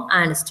 uniform,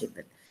 and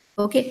stable.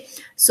 Okay,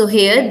 so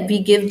here we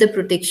give the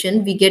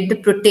protection, we get the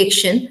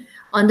protection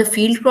on the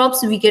field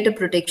crops, we get a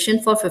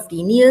protection for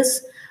 15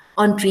 years,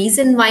 on trees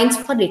and vines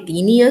for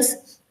 18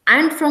 years,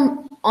 and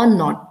from on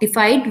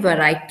notified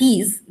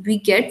varieties we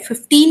get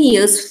 15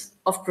 years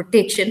of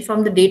protection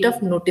from the date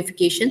of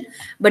notification.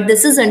 But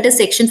this is under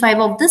section 5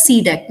 of the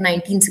Seed Act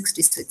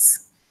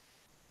 1966.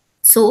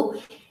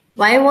 So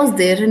why was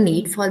there a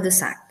need for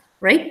this act,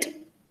 right?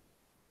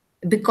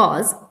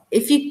 Because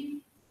if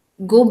you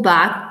go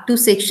back to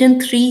section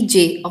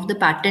 3J of the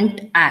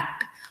Patent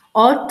Act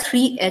or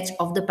 3H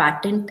of the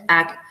Patent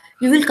Act,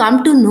 you will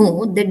come to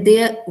know that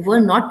they were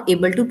not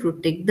able to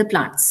protect the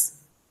plants.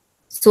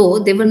 So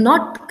they were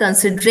not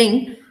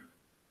considering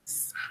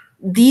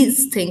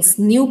these things,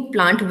 new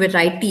plant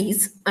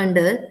varieties,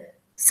 under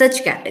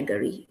such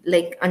category,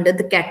 like under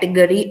the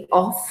category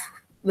of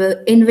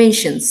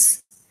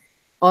inventions,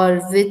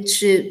 or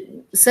which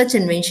such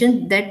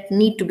invention that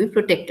need to be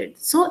protected.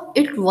 So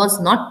it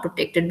was not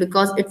protected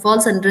because it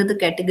falls under the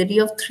category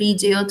of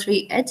 3J or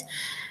 3H,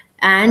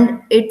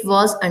 and it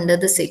was under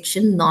the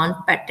section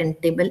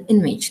non-patentable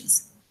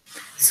inventions.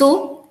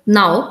 So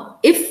now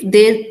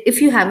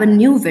if you have a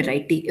new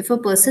variety, if a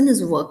person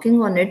is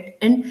working on it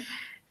and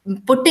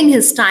putting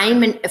his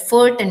time and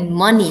effort and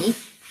money,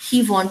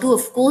 he want to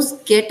of course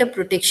get a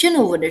protection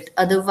over it.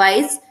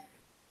 Otherwise,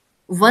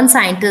 one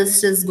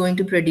scientist is going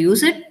to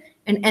produce it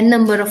and n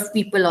number of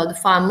people or the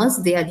farmers,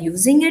 they are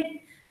using it,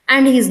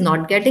 and he's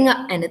not getting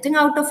anything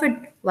out of it.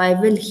 Why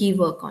will he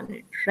work on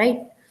it, right?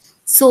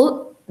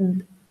 So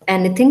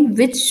anything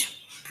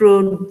which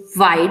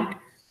provide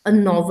a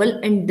novel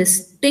and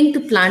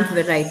distinct plant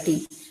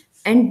variety,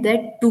 and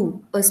that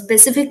too a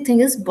specific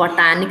thing is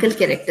botanical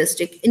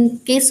characteristic. In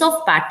case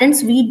of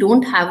patents, we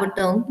don't have a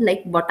term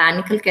like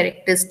botanical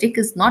characteristic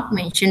is not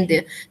mentioned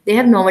there. They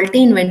have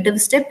novelty,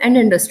 inventive step, and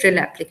industrial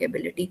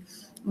applicability.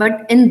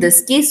 But in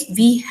this case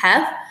we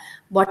have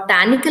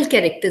botanical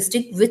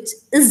characteristic, which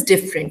is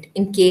different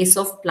in case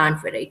of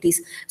plant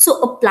varieties.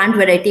 So a plant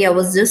variety, I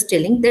was just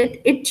telling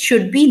that it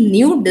should be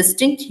new,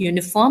 distinct,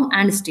 uniform,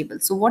 and stable.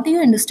 So what do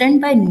you understand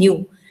by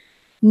new?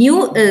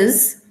 New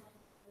is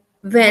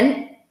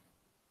when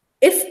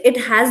if it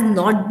has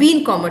not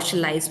been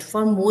commercialized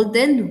for more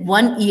than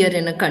 1 year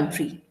in a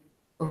country.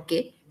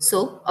 Okay,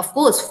 so of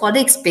course for the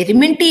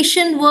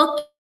experimentation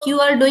work you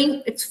are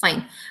doing, it's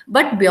fine,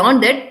 but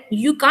beyond that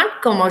you can't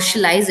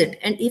commercialize it.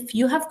 And if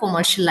you have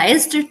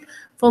commercialized it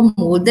for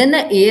more than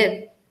a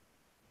year,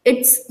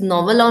 its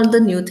novel or the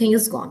new thing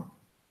is gone.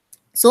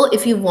 So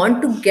if you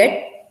want to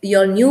get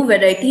your new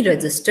variety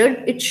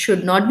registered, it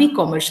should not be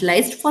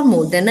commercialized for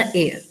more than a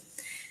year.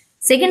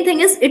 Second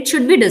thing is it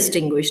should be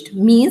distinguished,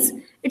 means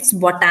its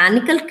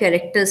botanical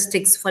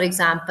characteristics, for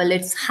example,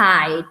 its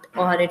height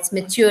or its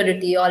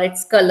maturity or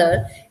its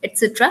color,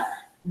 etc.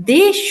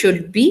 They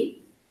should be,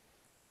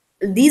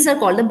 these are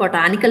called the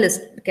botanical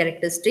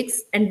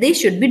characteristics, and they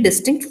should be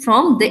distinct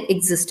from the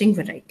existing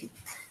variety.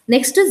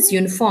 Next is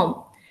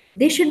uniform.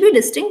 They should be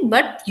distinct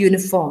but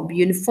uniform.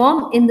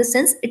 Uniform in the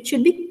sense it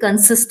should be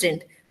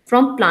consistent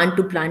from plant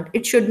to plant.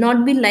 It should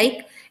not be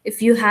like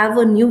if you have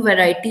a new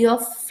variety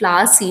of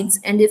flower seeds,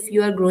 and if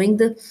you are growing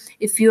the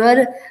if you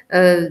are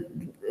uh,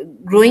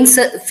 growing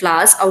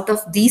flowers out of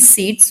these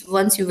seeds,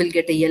 once you will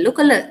get a yellow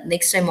color,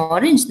 next time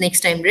orange, next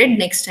time red,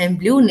 next time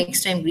blue,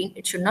 next time green.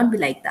 It should not be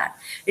like that.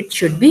 It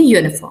should be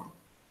uniform.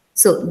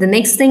 So the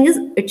next thing is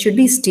it should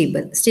be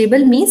stable.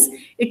 Stable means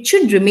it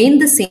should remain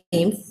the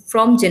same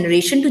from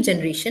generation to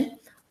generation,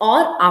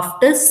 or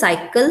after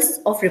cycles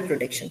of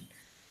reproduction,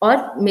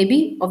 or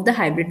maybe of the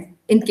hybrid,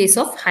 in case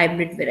of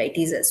hybrid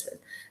varieties as well.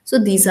 So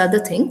these are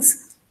the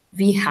things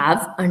we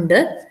have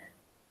under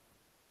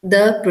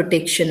the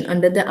protection,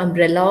 under the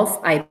umbrella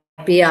of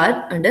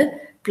IPR, under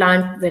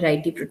Plant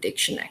Variety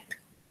Protection Act.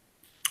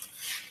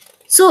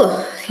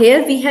 So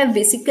here we have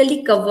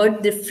basically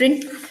covered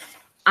different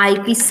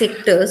IP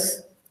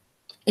sectors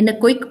in a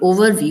quick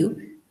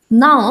overview.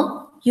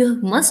 Now you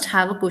must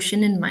have a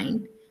question in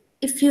mind.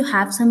 If you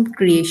have some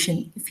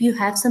creation, if you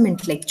have some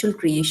intellectual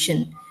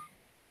creation,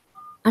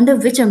 under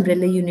which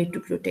umbrella you need to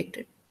protect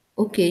it?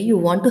 Okay, you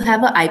want to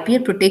have a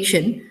IPR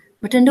protection,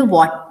 but under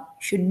what?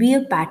 Should be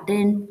a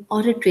patent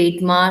or a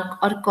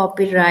trademark or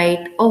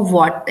copyright or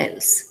what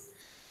else?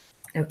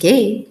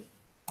 Okay,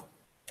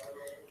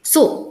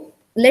 so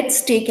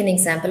let's take an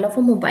example of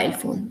a mobile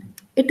phone.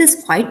 It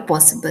is quite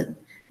possible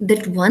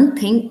that one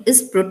thing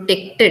is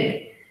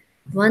protected.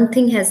 One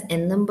thing has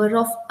n number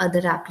of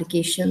other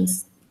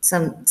applications.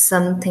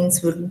 Some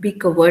things would be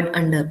covered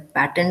under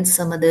patents,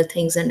 some other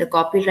things under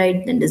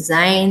copyright, then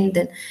design,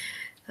 then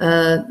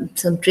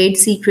some trade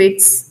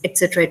secrets,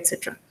 etc.,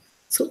 etc.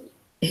 So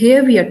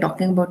here we are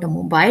talking about a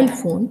mobile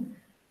phone.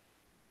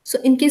 So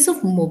in case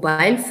of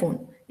mobile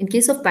phone, in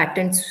case of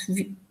patents,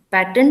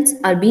 patents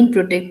are being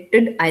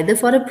protected either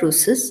for a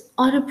process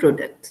or a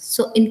product.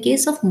 So in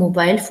case of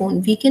mobile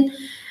phone, we can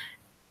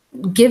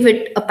give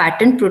it a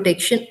patent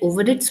protection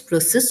over its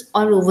process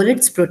or over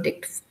its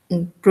product.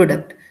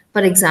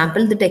 For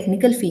example, the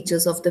technical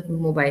features of the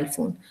mobile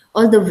phone,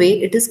 or the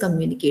way it is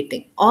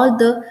communicating, or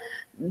the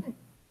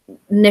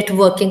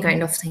networking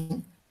kind of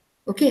thing.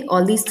 Okay,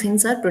 all these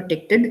things are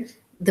protected.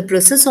 The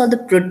process or the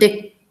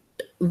product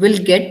will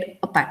get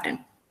a patent.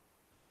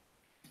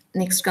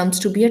 Next comes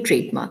to be a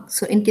trademark.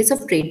 So in case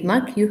of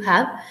trademark, you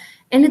have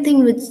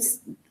anything which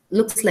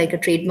looks like a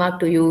trademark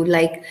to you,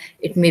 like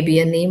it may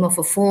be a name of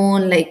a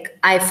phone, like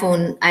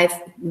iPhone.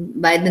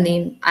 By the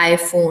name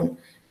iPhone,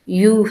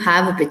 you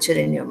have a picture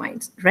in your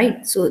mind,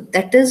 right? So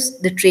that is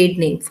the trade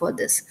name for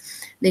this.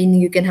 Then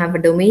you can have a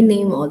domain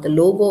name or the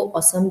logo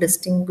or some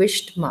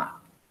distinguished mark.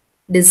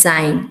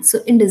 Design. So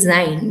in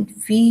design,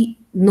 we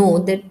know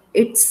that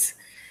it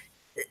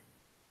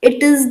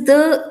is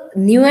the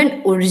new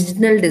and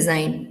original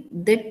design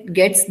that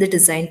gets the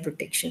design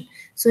protection.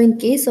 So in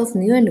case of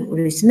new and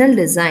original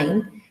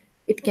design,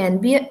 it can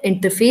be an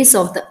interface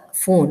of the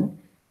phone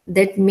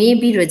that may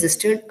be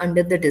registered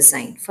under the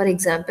design. For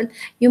example,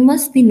 you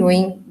must be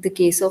knowing the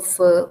case of,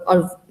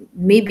 or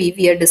maybe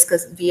we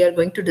are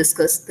going to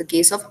discuss the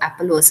case of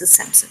Apple versus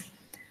Samsung.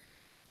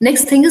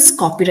 Next thing is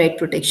copyright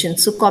protection.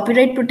 So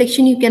copyright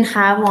protection you can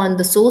have on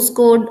the source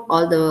code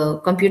or the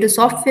computer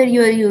software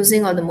you are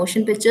using, or the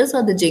motion pictures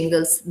or the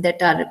jingles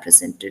that are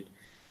represented.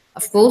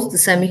 Of course, the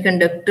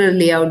semiconductor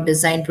layout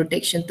design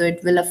protection. So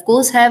it will of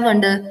course have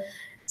under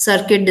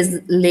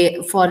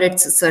for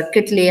its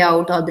circuit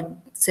layout or the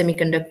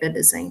semiconductor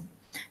design.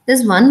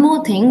 There's one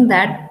more thing,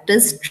 that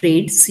is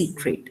trade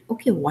secret.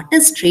 Okay, what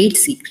is trade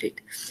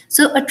secret?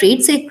 So a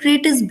trade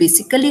secret is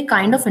basically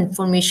kind of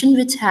information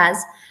which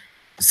has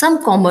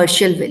some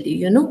commercial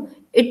value,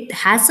 it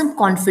has some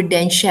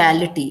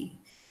confidentiality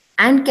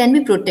and can be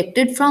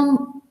protected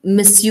from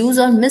misuse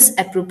or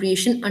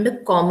misappropriation under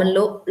common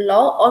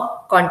law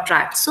or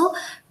contract. So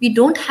we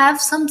don't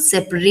have some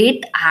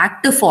separate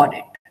act for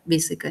it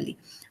basically,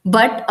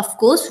 but of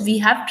course we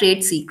have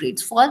trade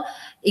secrets. For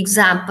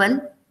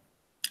example,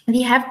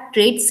 we have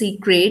trade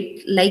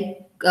secret like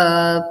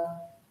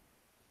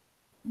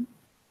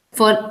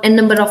for a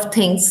number of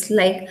things,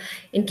 like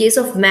in case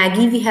of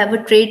Maggie we have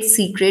a trade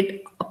secret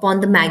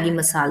upon the Maggie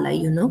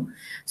masala.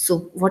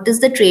 So what is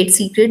the trade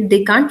secret?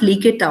 They can't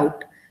leak it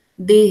out.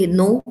 They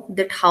know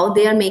that how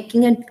they are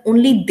making, and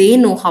only they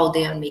know how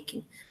they are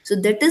making. So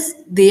that is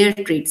their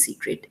trade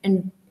secret,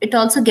 and it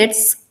also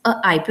gets a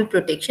IP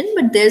protection,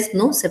 but there's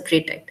no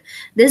separate act.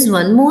 There's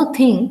one more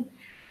thing.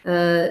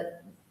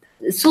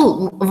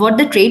 So what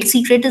the trade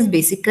secret is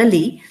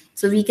basically,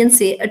 so we can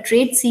say a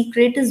trade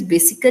secret is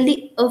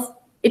basically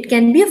it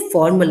can be a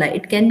formula,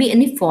 it can be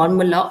any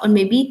formula, or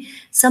maybe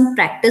some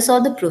practice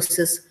or the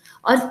process,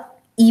 or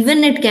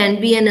even it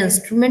can be an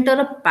instrument or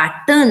a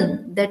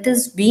pattern that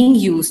is being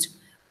used,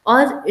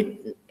 or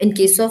in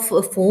case of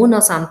a phone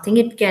or something,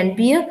 it can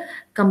be a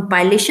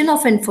compilation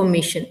of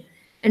information,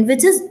 and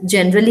which is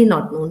generally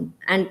not known,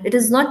 and it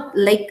is not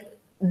like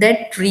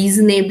that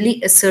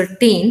reasonably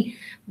ascertain,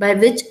 by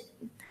which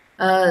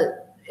uh,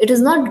 it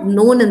is not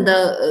known in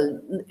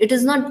the it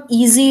is not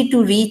easy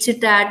to reach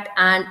it at,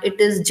 and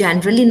it is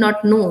generally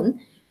not known,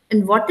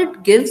 And what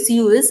it gives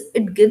you is,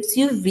 it gives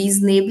you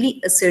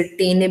reasonably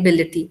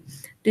ascertainability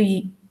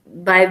to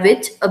by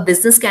which a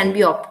business can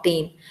be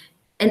obtained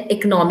an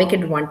economic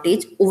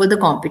advantage over the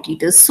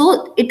competitors.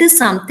 So it is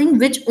something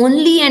which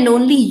only and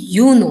only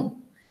you know.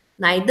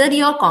 Neither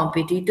your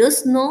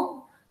competitors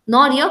know,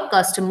 nor your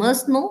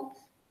customers know,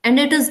 and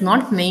it is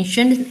not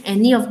mentioned in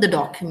any of the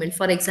document.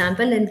 For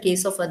example, in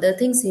case of other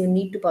things, you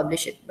need to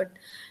publish it, but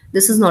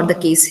this is not the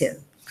case here.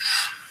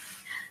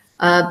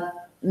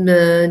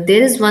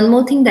 There is one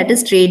more thing, that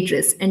is trade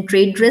dress, and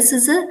trade dress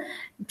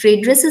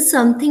is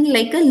something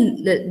like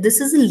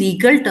this is a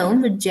legal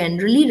term which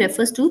generally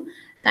refers to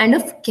kind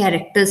of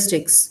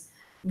characteristics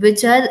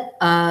which are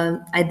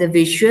either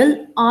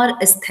visual or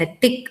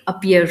aesthetic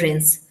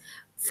appearance.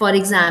 For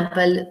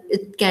example,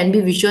 it can be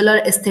visual or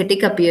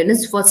aesthetic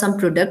appearance for some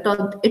product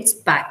or its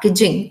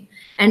packaging,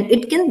 and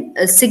it can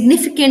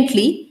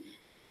significantly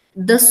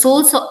the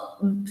source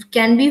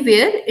can be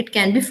where it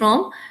can be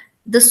from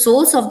the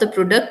source of the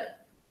product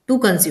to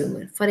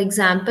consumer. For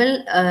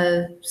example,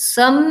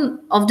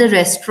 some of the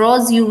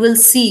restaurants you will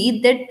see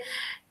that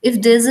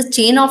if there's a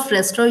chain of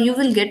restaurant, you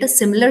will get a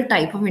similar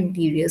type of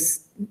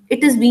interiors.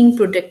 It is being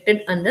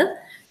protected under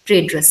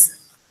trade dress.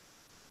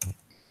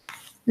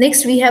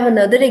 Next, we have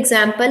another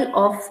example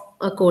of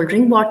a cold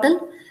drink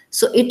bottle.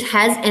 So it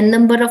has n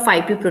number of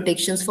IP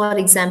protections. For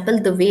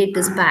example, the way it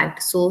is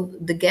packed, so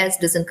the gas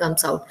doesn't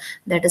comes out.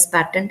 That is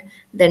patent.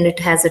 Then it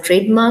has a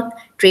trademark.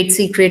 Trade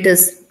secret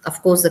is, of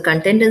course, the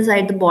content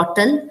inside the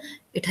bottle.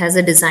 It has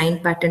a design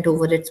patent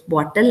over its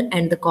bottle,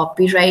 and the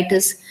copyright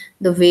is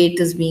the way it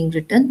is being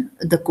written,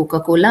 the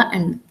Coca-Cola,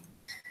 and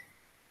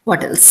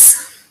what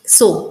else.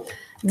 So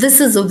this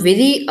is a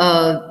very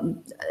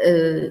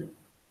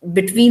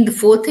between the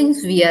four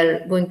things, we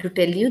are going to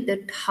tell you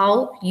that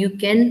how you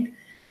can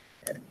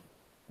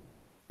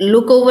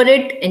look over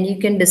it and you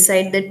can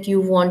decide that you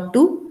want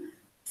to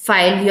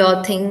file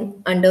your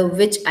thing under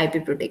which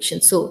IP protection.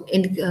 So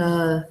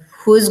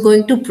who is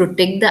going to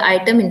protect the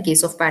item? In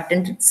case of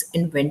patent, it's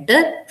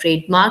inventor,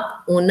 trademark,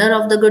 owner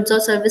of the goods or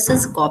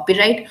services,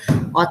 copyright,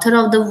 author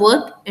of the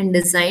work, and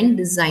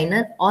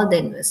designer, or the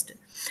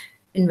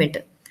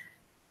inventor.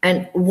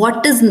 And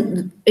what is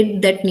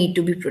it that need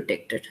to be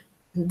protected?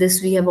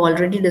 This we have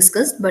already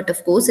discussed, but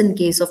of course, in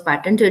case of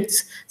patent,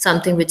 it's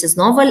something which is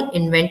novel,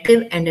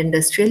 inventive, and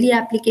industrially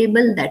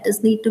applicable, that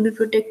is need to be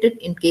protected.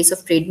 In case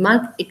of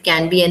trademark, it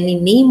can be any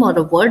name or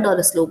a word or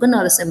a slogan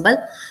or a symbol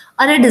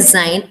or a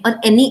design or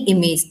any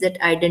image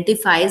that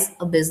identifies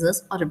a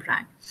business or a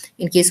brand.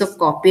 In case of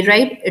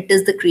copyright, it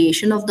is the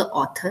creation of the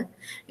author.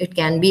 It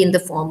can be in the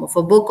form of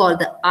a book or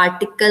the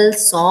article,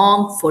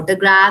 song,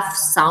 photograph,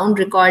 sound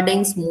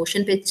recordings,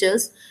 motion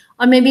pictures,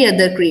 or maybe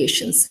other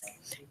creations.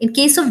 In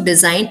case of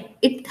design,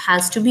 it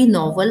has to be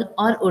novel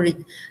or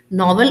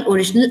novel,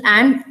 original,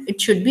 and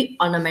it should be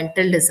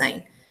ornamental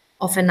design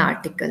of an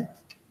article.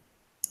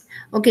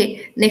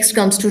 Okay, next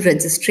comes to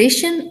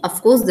registration.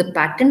 Of course, the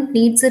patent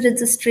needs a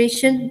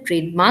registration.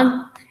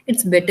 Trademark,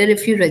 it's better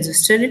if you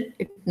register it.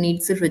 It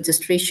needs a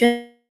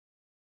registration,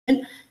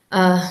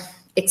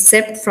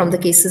 except from the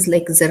cases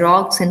like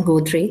Xerox and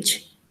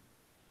Godrej.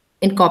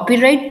 In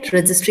copyright,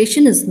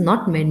 registration is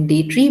not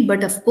mandatory,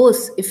 but of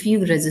course, if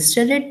you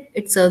register it,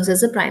 it serves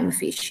as a prima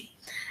facie.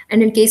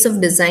 And in case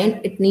of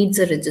design, it needs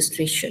a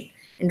registration.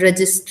 And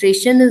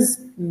registration is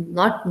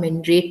not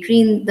mandatory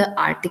in the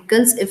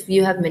articles. If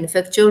you have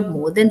manufactured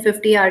more than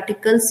 50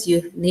 articles,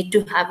 you need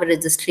to have a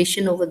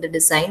registration over the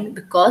design,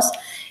 because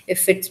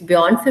if it's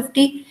beyond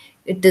 50,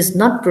 it is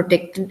not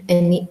protected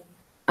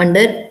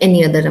under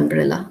any other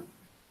umbrella.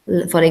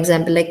 For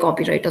example, like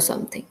copyright or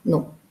something.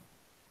 No.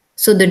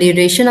 So the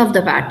duration of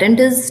the patent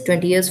is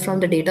 20 years from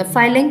the date of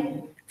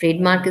filing.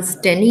 Trademark is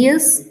 10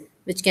 years,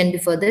 which can be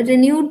further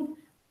renewed.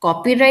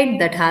 Copyright,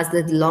 that has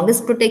the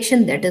longest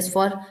protection, that is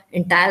for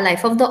entire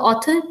life of the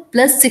author,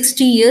 plus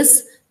 60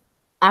 years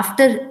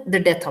after the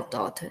death of the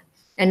author.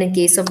 And in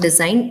case of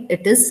design,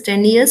 it is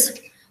 10 years,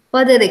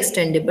 further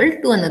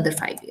extendable to another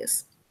 5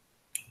 years.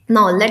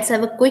 Now let's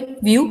have a quick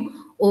view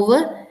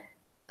over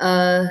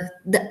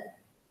the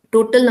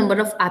total number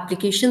of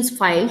applications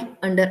filed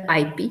under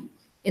IP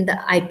in the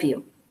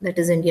IPO, that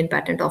is Indian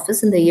Patent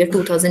Office, in the year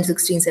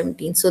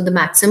 2016-17. So the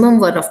maximum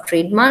were of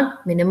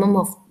trademark, minimum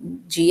of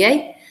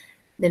GI.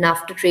 Then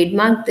after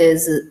trademark,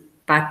 there's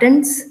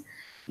patents,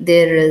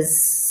 there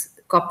is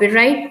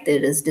copyright,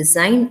 there is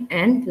design,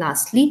 and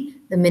lastly,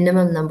 the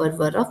minimum number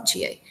were of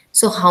GI.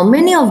 So how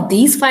many of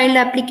these filed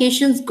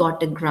applications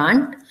got a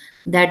grant?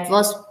 That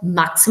was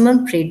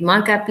maximum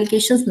trademark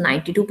applications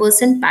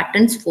 92%,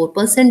 patents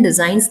 4%,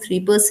 designs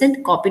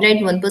 3%,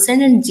 copyright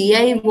 1%, and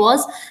GI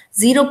was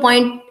 0.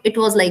 It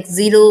was like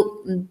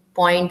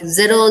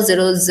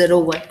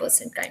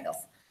 0.0001% kind of.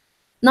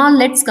 Now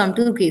let's come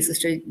to case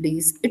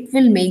studies. It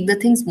will make the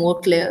things more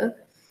clear,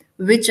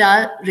 which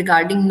are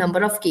regarding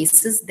number of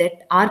cases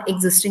that are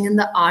existing in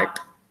the art,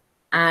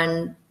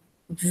 and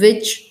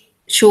which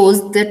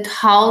shows that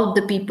how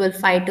the people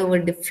fight over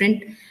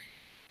different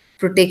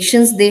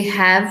protections they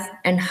have,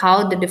 and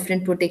how the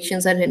different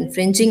protections are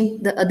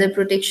infringing the other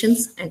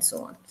protections, and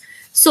so on.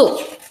 So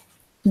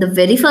The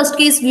very first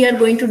case we are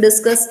going to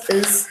discuss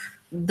is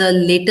the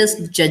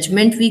latest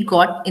judgment we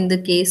got in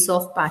the case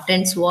of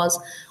patents was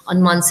on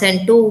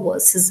Monsanto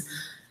versus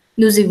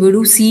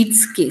Nuzivedu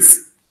seeds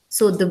case.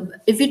 So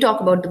if we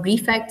talk about the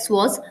brief facts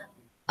was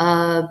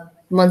uh,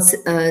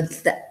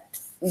 the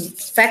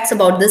facts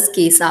about this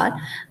case are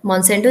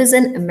Monsanto is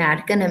an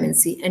American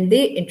MNC and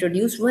they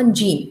introduced one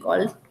gene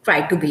called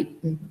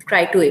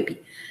Cry2AP.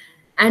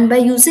 And by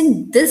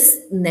using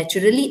this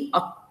naturally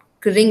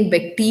occurring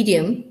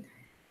bacterium,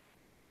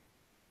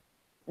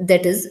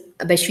 that is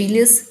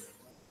Bacillus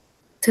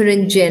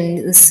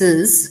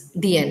thuringiensis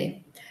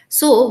DNA.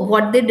 So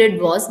what they did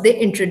was they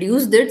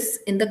introduced this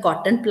in the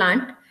cotton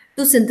plant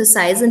to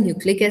synthesize a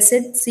nucleic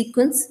acid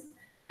sequence,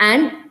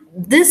 and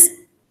this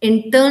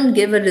in turn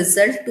gave a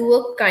result to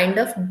a kind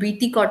of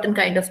BT cotton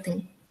kind of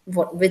thing,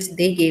 which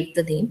they gave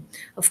the name,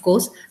 of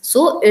course.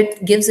 So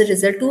it gives a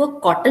result to a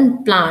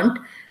cotton plant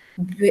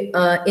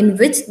in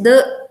which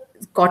the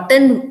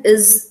cotton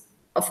is,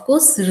 of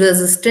course,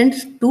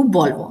 resistant to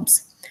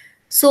bollworms.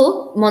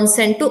 So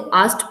Monsanto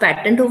asked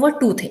patent over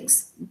two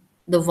things.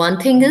 The one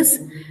thing is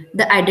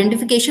the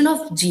identification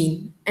of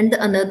gene, and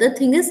the another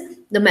thing is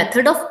the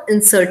method of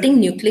inserting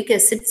nucleic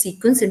acid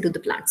sequence into the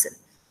plant cell.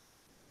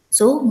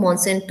 So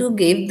Monsanto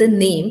gave the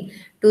name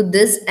to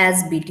this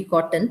as BT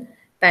cotton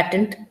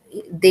patent.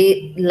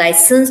 They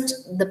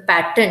licensed the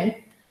patent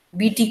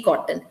BT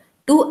cotton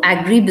to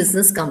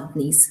agribusiness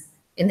companies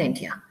in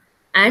India.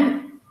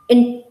 And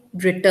in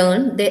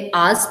return, they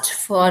asked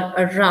for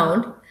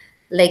around,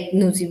 like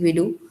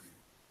Nuzivedu,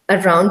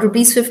 around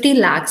rupees 50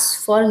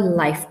 lakhs for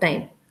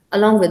lifetime,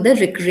 along with the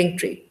recurring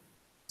trade.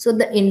 So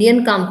the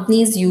Indian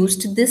companies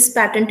used this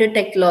patented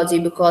technology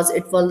because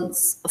it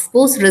was, of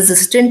course,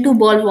 resistant to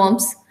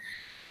bollworms,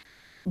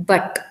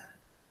 but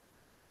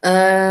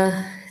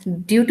uh,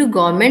 due to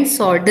government's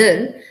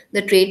order,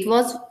 the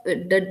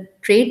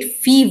trade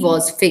fee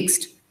was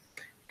fixed,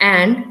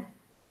 and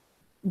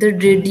the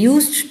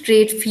reduced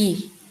trade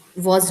fee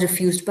was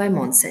refused by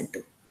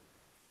Monsanto.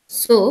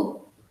 So,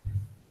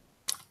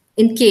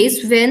 in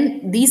case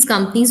when these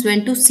companies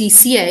went to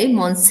CCI,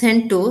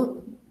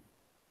 Monsanto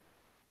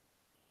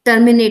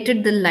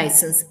terminated the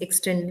license,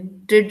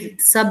 extended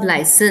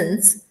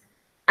sub-license,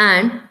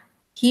 and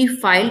he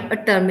filed a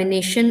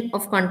termination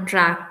of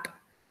contract,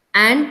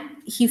 and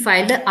he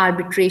filed the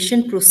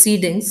arbitration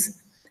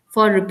proceedings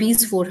for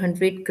rupees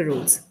 400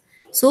 crores.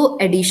 So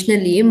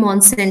additionally,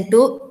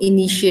 Monsanto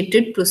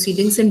initiated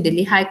proceedings in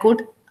Delhi High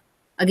Court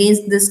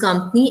against this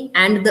company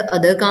and the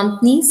other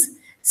companies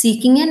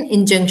seeking an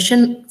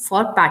injunction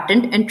for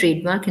patent and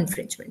trademark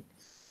infringement.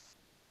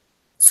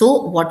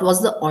 So what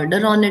was the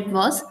order on it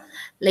was,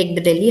 like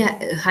the Delhi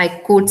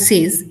High Court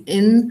says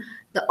in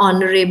the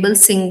honorable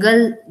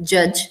single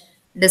judge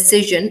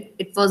decision,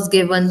 it was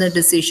given the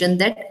decision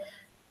that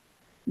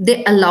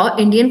they allow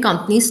Indian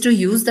companies to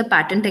use the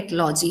patent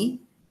technology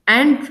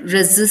and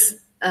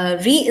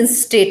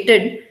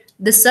reinstated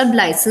the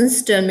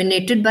sub-license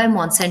terminated by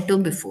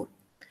Monsanto before.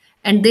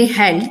 And they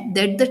held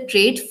that the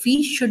trade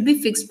fee should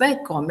be fixed by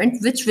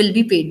government, which will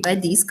be paid by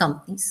these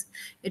companies.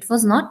 It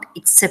was not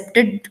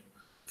accepted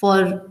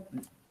for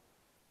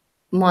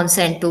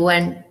Monsanto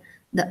and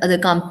the other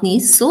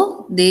companies.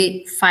 So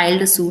they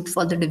filed a suit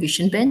for the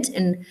division bench,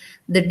 and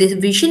the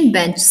division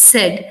bench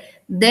said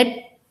that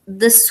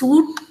the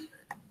suit,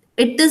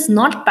 it is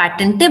not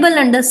patentable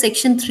under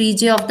section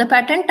 3J of the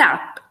Patent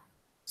Act.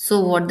 So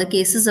what the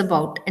case is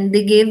about, and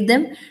they gave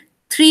them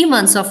 3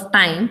 months of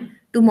time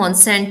to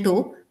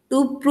Monsanto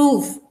to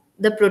prove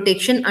the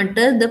protection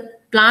under the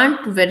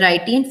Plant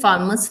Variety and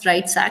Farmers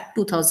Rights Act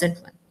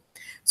 2001.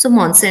 So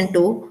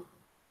Monsanto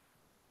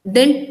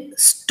didn't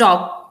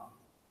stop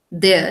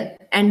there,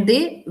 and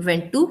they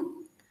went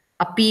to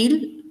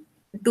appeal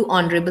to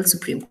Honorable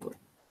Supreme Court.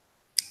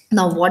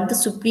 Now, what the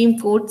Supreme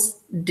Court's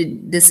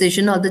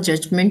decision or the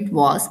judgment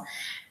was,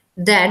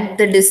 that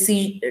the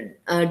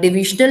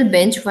divisional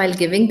bench, while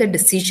giving the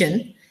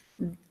decision,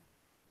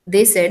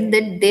 they said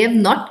that they have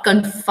not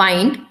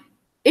confined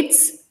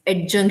its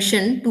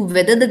adjunction to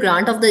whether the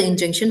grant of the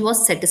injunction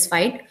was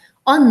satisfied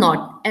or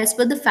not as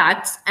per the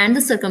facts and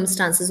the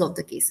circumstances of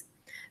the case.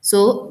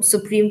 So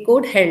Supreme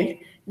Court held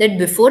that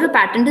before a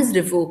patent is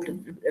revoked,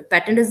 a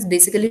patent is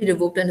basically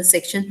revoked under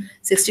section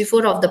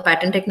 64 of the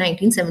Patent Act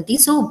 1970.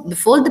 So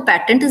before the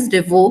patent is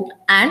revoked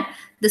and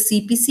the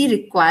CPC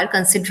require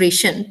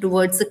consideration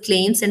towards the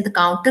claims and the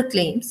counter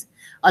claims,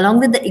 along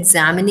with the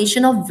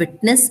examination of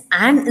witness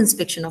and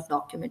inspection of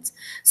documents.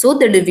 So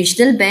the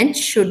divisional bench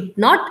should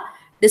not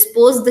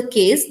dispose the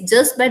case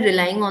just by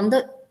relying on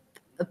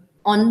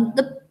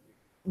the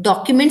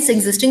documents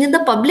existing in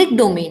the public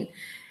domain.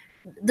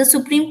 The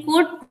Supreme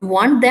Court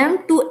want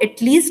them to at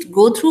least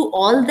go through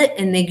all the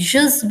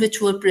annexures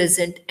which were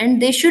present,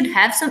 and they should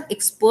have some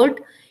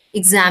expert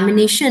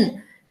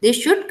examination. They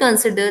should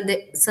consider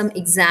some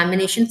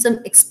examination, some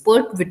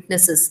expert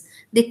witnesses.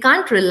 They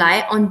can't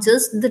rely on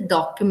just the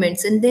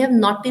documents, and they were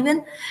not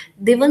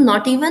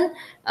even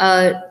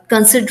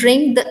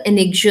considering the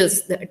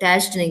annexures, the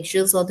attached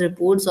annexures or the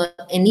reports or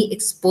any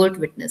expert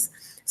witness.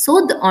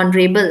 So the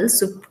Honorable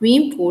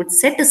Supreme Court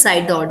set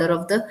aside the order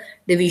of the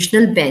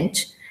divisional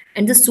bench,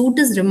 and the suit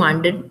is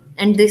remanded,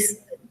 and this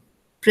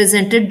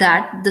presented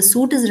that the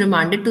suit is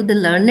remanded to the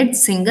learned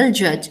single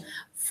judge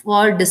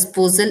for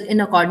disposal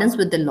in accordance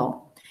with the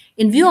law.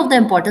 In view of the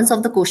importance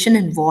of the question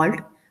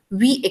involved,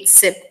 we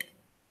accept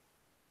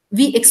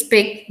we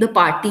expect the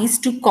parties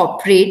to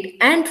cooperate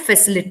and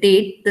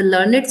facilitate the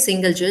learned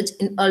single judge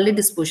in early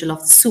disposal of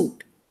the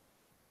suit.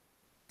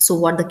 So,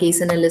 what the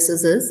case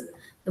analysis is,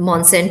 the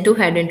Monsanto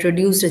had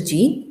introduced a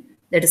gene,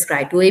 that is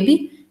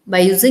Cry2AB, by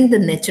using the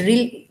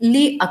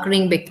naturally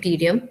occurring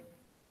bacterium,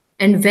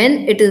 and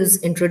when it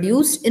is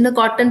introduced in a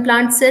cotton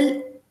plant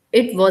cell,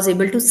 it was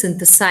able to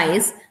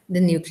synthesize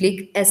the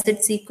nucleic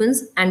acid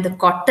sequence, and the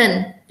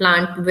cotton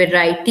plant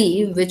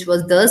variety, which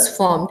was thus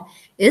formed,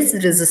 is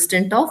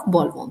resistant of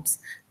bollworms.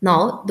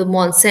 Now, the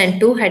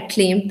Monsanto had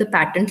claimed the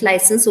patent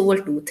license over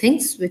two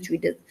things, which we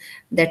did.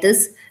 That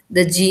is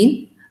the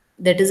gene,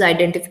 that is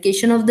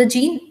identification of the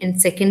gene, and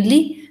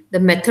secondly, the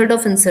method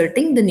of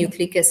inserting the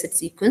nucleic acid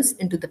sequence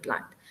into the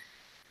plant.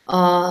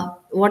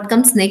 What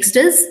comes next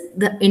is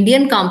the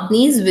Indian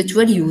companies which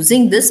were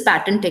using this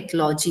patent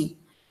technology.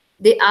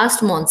 They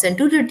asked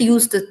Monsanto to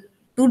reduce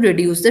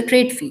the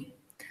trade fee,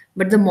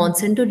 but the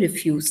Monsanto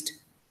refused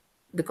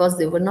because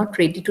they were not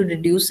ready to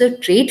reduce the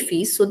trade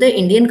fees. So the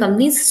Indian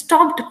companies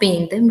stopped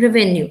paying them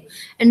revenue,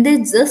 and they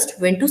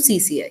just went to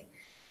CCI.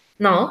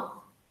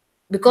 Now,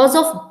 because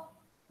of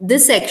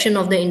this action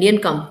of the Indian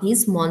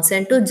companies,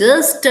 Monsanto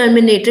just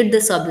terminated the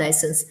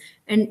sublicense,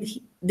 and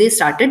they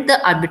started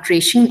the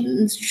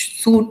arbitration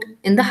suit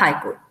in the High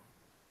Court.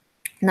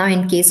 Now,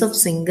 in case of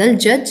single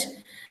judge,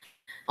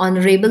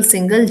 Honorable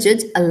Single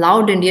Judge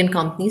allowed Indian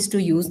companies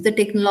to use the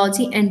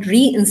technology and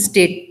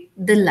reinstate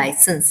the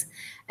license,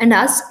 and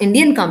asked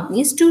Indian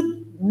companies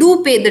to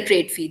do pay the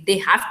trade fee. They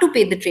have to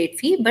pay the trade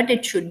fee, but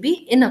it should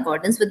be in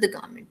accordance with the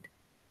government.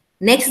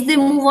 Next, they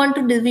move on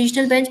to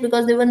divisional bench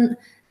because they were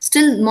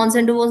still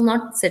Monsanto was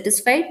not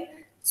satisfied.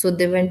 So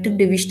they went to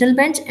divisional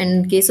bench, and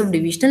in case of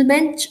divisional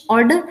bench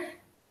order,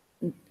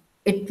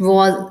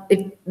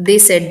 they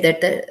said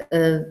that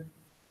the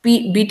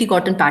BT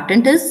cotton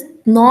patent is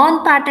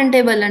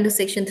non-patentable under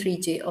Section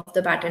 3J of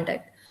the Patent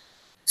Act.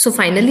 So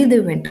finally, they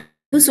went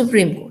to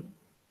Supreme Court,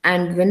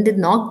 and when they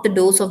knocked the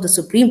doors of the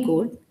Supreme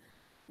Court,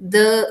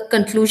 the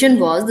conclusion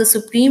was the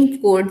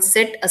Supreme Court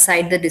set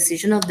aside the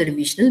decision of the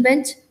divisional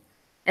bench,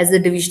 as the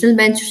divisional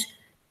bench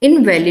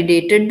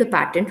invalidated the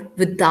patent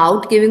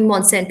without giving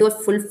Monsanto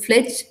a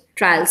full-fledged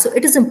trial. So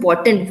it is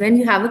important when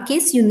you have a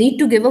case, you need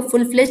to give a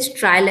full-fledged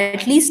trial.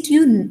 At least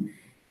you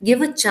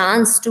give a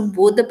chance to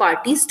both the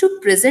parties to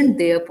present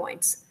their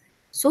points.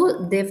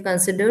 So they've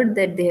considered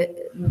that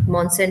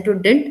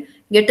Monsanto didn't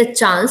get a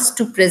chance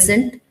to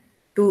present,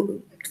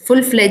 to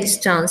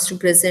full-fledged chance to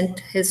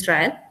present his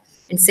trial.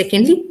 And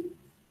secondly,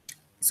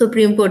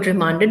 Supreme Court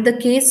remanded the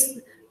case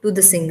to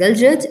the single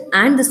judge,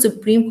 and the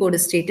Supreme Court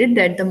stated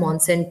that the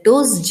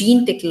Monsanto's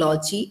gene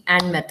technology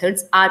and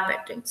methods are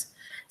patents.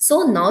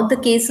 So now the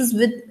case is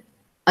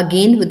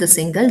again with the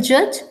single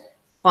judge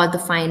for the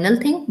final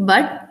thing,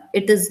 but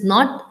it is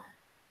not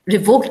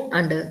revoked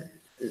under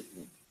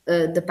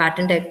the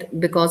Patent Act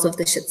because of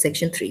the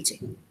Section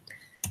 3J.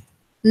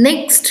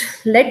 Next,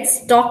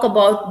 let's talk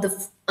about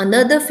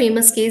another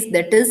famous case,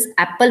 that is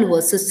Apple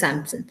versus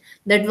Samsung.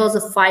 That was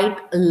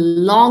a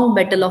long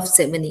battle of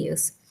 7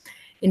 years,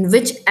 in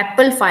which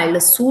Apple filed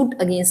a suit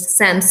against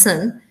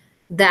Samsung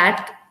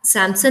that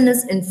Samsung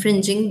is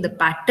infringing the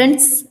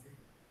patents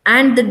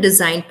and the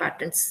design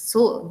patents.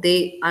 So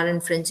they are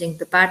infringing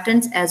the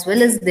patents as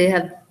well as they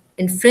have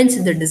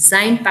infringed the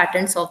design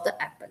patents of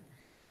the Apple.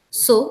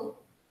 So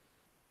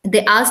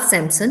they asked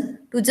Samsung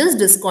to just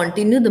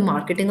discontinue the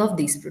marketing of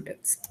these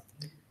products.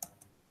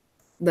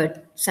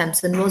 But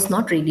Samsung was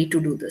not ready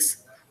to do this.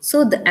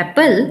 So the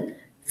Apple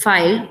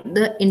filed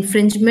the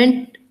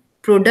infringement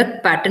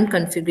product patent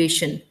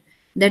configuration,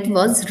 that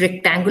was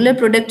rectangular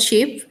product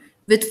shape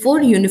with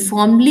 4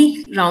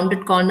 uniformly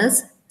rounded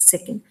corners.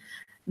 Second,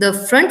 the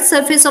front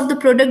surface of the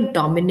product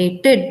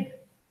dominated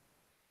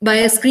by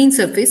a screen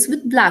surface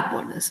with black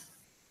borders.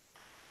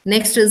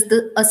 Next is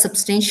a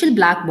substantial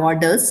black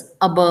borders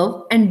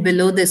above and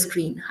below the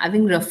screen,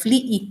 having roughly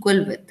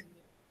equal width.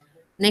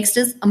 Next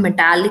is a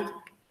metallic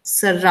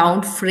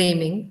surround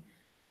framing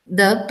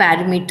the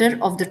perimeter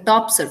of the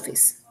top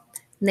surface.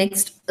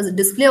 Next, a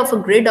display of a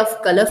grid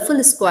of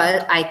colorful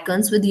square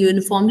icons with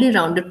uniformly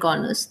rounded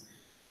corners.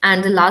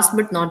 And the last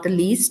but not the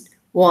least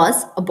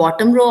was a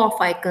bottom row of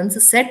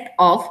icons set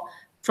off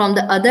from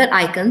the other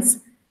icons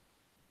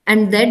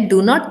and that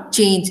do not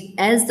change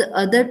as the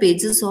other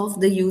pages of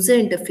the user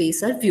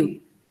interface are viewed.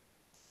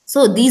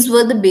 So these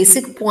were the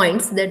basic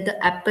points that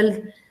the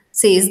Apple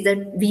says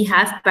that we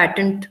have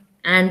patent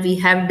and we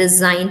have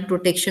design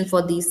protection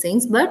for these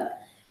things,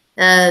 but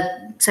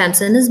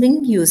Samsung has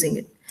been using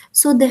it.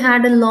 So they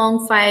had a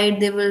long fight.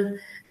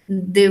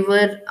 There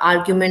were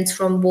arguments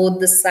from both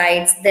the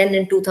sides. Then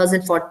in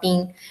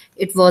 2014,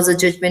 it was a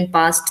judgment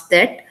passed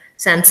that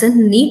Samsung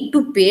need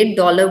to pay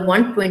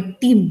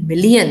 $120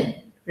 million.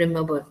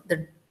 Remember,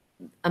 the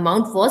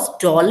amount was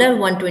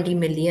 $120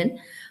 million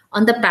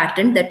on the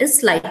patent, that is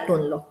slight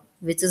tone lock,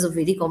 which is a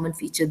very common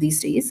feature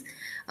these days,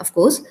 of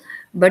course.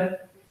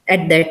 But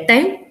at that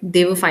time,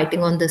 they were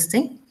fighting on this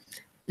thing.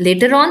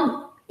 Later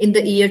on, in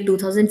the year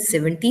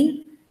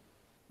 2017,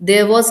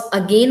 there was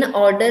again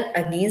order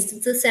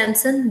against the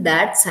Samsung,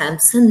 that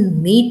Samsung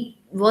need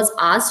was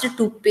asked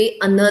to pay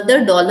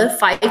another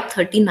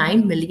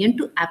 $539 million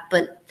to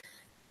Apple,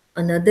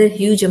 another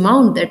huge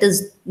amount, that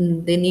is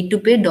they need to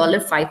pay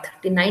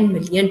 $539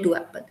 million to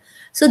Apple.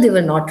 So they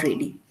were not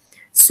ready,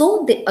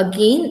 so they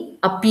again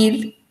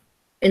appealed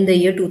in the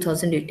year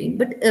 2018.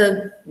 But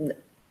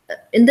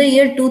in the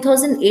year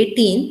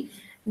 2018,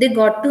 they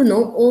got to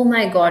know, oh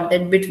my god,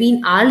 that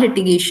between our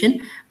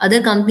litigation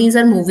other companies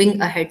are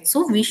moving ahead,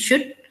 so we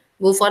should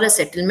go for a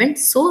settlement.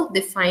 So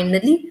they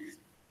finally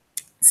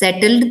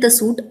settled the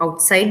suit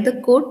outside the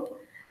court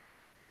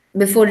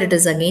before it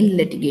is again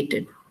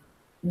litigated.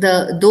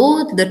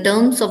 Though the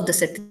terms of the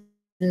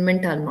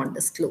settlement are not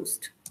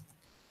disclosed.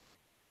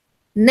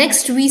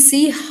 Next, we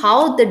see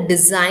how the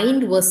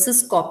design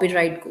versus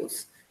copyright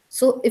goes.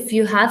 So if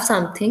you have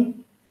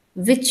something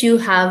which you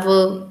have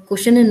a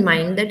question in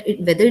mind that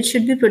whether it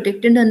should be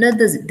protected under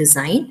the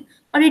design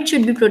or it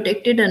should be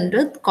protected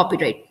under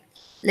copyright.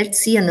 Let's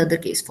see another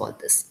case for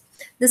this.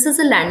 This is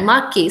a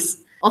landmark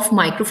case of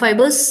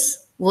microfibers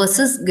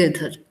versus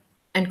Girdhar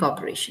and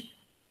Corporation.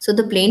 So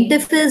the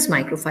plaintiff is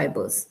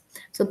microfibers.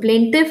 So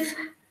plaintiff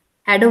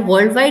had a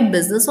worldwide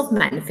business of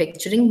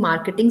manufacturing,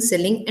 marketing,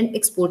 selling, and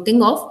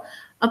exporting of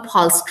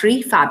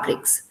upholstery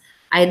fabrics,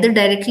 either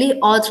directly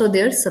or through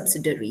their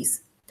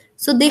subsidiaries.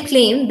 So they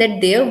claim that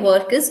their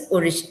work is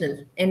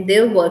original and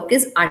their work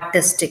is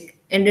artistic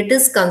and it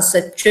is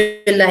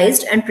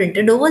conceptualized and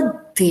printed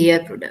over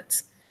their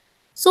products.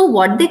 So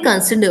what they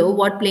consider,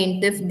 what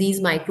plaintiff,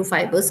 these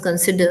microfibers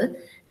consider,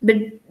 but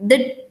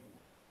that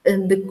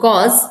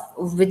because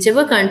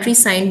whichever country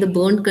signed the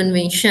Berne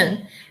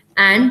Convention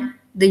and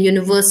the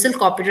Universal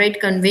Copyright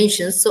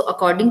Convention, so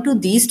according to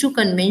these two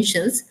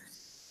conventions,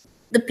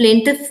 the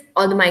plaintiff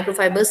or the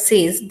microfiber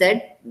says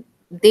that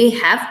they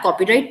have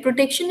copyright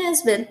protection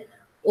as well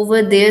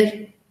over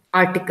their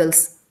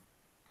articles.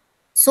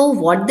 So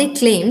what they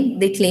claim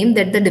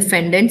that the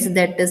defendants,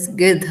 that is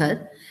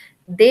Girdhar,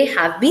 they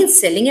have been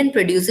selling and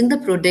producing the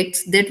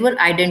products that were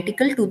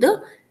identical to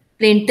the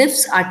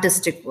plaintiff's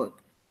artistic work.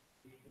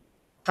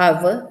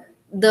 However,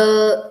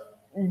 the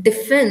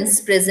defense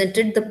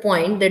presented the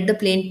point that the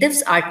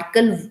plaintiff's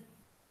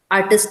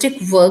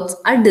artistic works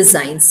are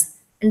designs.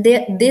 And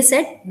they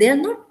said they are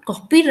not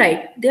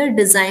copyright, they are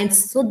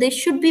designs. So they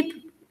should be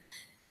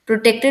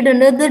protected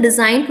under the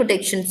design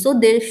protection. So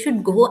they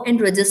should go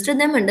and register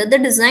them under the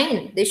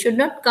design. They should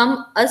not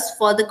come us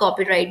for the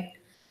copyright.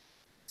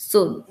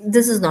 So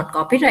this is not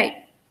copyright.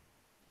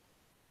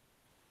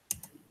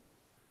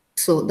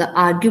 So the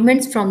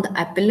arguments from the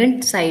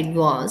appellant side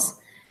was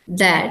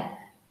that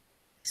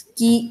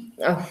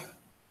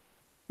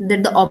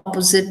that the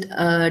opposite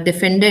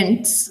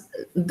defendants,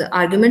 the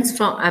arguments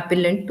from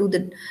appellant to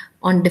the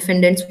on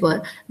defendants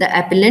were, the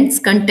appellants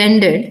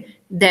contended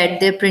that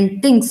their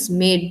printings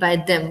made by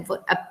them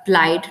were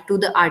applied to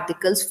the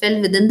articles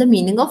fell within the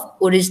meaning of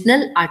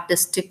original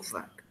artistic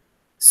work.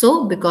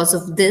 So because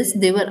of this,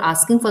 they were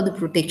asking for the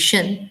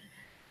protection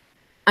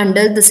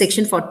under the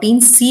section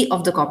 14C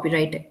of the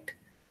Copyright Act.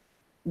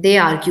 They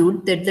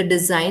argued that the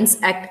Designs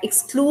Act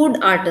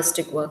exclude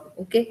artistic work.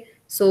 Okay,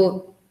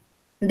 so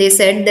they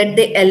said that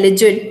they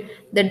alleged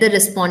that the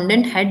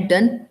respondent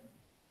had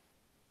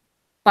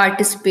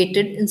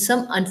participated in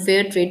some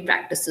unfair trade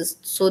practices.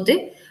 So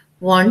they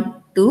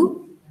want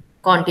to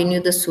continue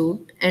the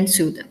suit and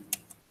sue them.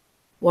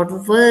 What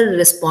were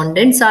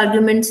respondents'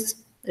 arguments?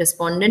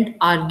 Respondent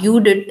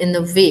argued it in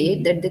a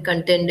way that they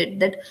contended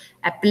that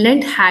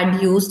appellant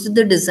had used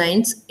the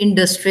designs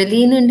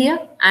industrially in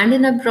India and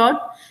in abroad,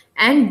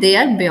 and they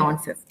are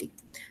beyond 50.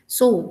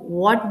 So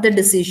what the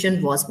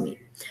decision was made?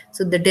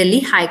 So the Delhi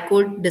High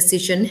Court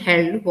decision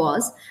held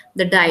was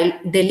the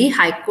Delhi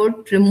High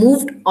Court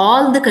removed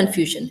all the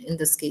confusion in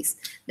this case,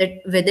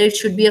 that whether it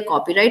should be a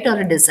copyright or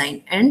a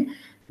design. And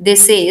they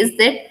say is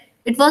that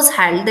it was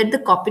held that the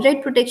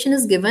copyright protection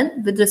is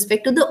given with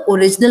respect to the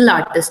original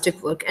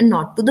artistic work and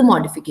not to the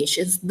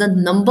modifications. The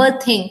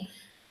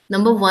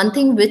number one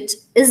thing which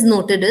is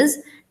noted is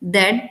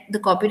that the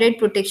copyright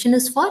protection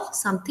is for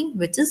something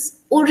which is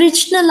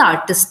original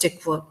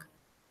artistic work.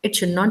 It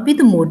should not be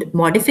the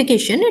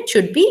modification, it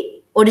should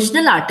be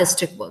original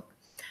artistic work.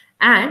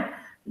 And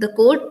the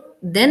court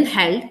then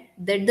held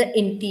that the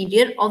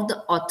interior of the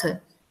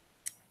author,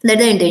 that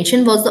the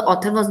intention was the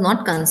author was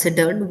not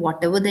considered,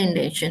 whatever the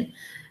intention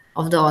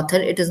of the author,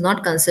 it is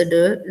not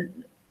considered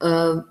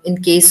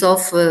in case of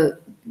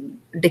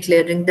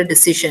declaring the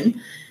decision.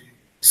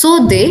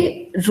 So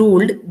they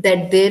ruled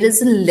that there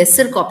is a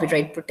lesser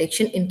copyright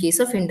protection in case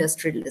of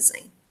industrial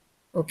design.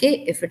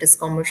 Okay, if it is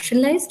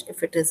commercialized,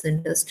 if it is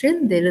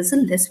industrial, there is a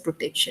less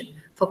protection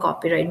for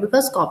copyright,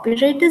 because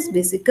copyright is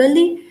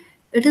basically,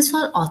 it is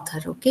for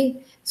author.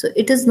 Okay, so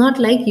it is not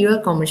like you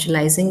are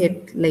commercializing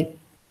it, like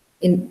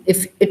in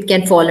if it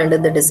can fall under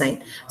the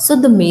design. So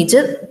the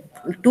major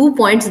 2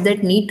 points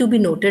that need to be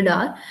noted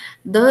are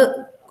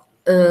the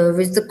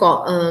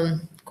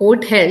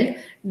court held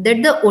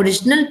that the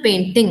original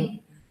painting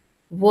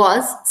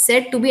was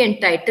said to be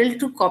entitled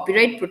to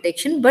copyright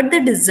protection, but the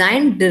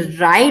design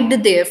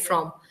derived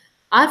therefrom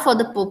are for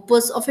the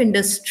purpose of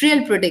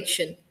industrial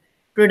production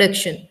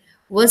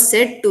was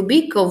said to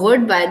be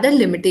covered by the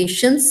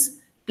limitations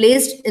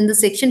placed in the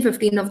section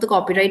 15 of the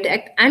Copyright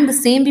Act, and the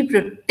same be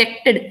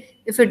protected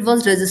if it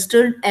was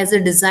registered as a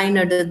design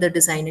under the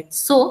Design Act.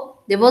 So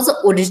there was an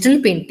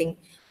original painting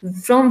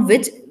from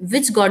which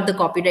got the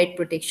copyright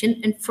protection,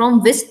 and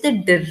from which they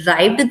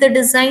derived the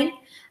design,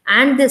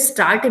 and they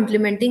start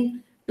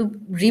implementing to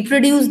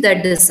reproduce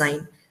that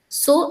design.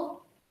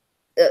 So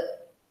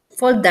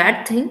for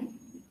that thing,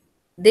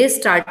 they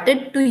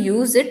started to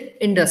use it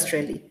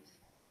industrially.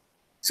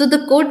 So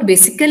the court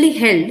basically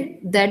held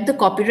that the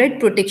copyright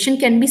protection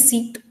can be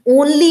sought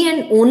only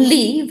and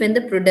only when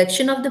the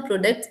production of the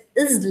product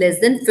is less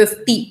than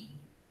 50.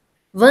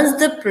 Once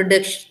the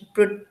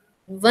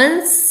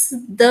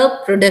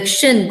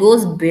production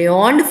goes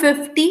beyond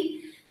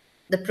 50,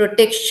 the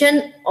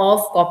protection of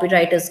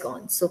copyright is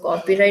gone. So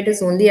copyright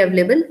is only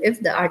available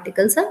if the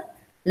articles are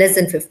less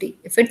than 50.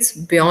 If it's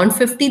beyond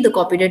 50, the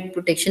copyright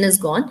protection is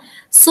gone.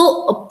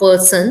 So a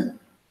person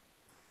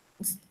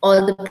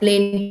or the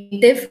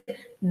plaintiff,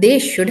 they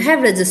should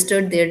have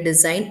registered their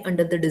design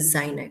under the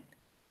Design Act.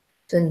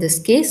 So in this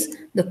case,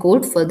 the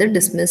court further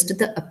dismissed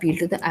the appeal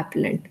to the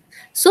appellant.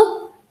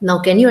 So now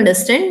can you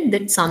understand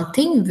that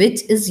something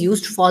which is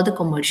used for the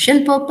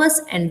commercial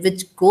purpose and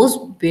which goes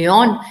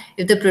beyond,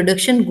 if the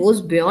production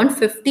goes beyond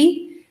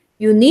 50,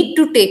 you need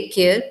to take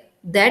care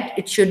that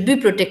it should be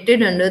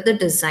protected under the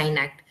Design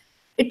Act.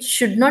 It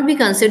should not be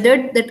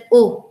considered that,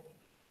 oh,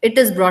 it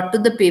is brought to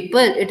the paper,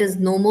 it is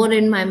no more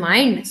in my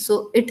mind,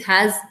 so it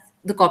has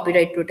the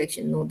copyright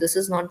protection. No, this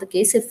is not the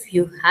case. If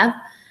you have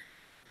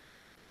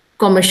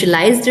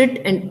commercialized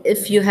it and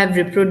if you have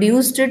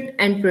reproduced it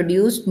and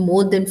produced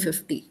more than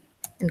 50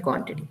 in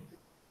quantity.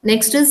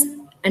 Next is,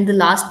 and the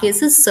last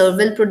case is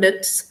Serval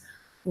Products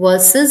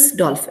versus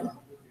Dolphin.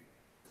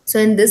 So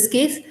in this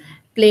case,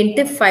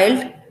 plaintiff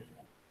filed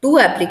two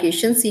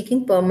applications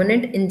seeking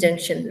permanent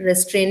injunction,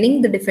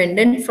 restraining the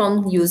defendant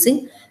from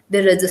using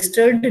the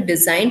registered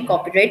design,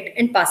 copyright,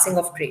 and passing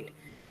of trade.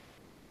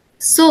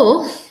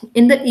 So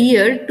in the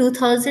year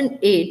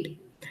 2008,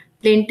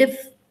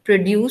 plaintiff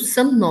produced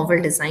some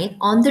novel design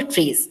on the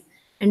trays,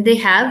 and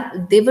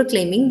they were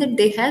claiming that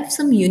they have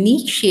some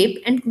unique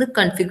shape and the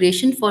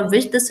configuration for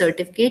which the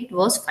certificate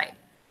was filed.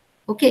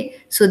 Okay,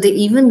 so they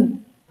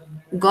even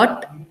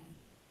got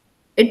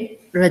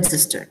it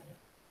registered.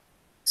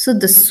 So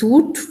the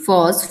suit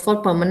was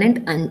for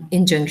permanent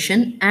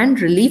injunction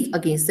and relief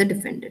against the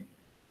defendant.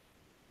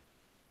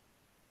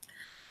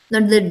 Now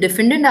the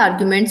defendant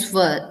arguments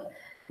were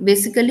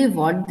basically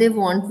what they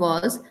want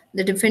was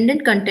the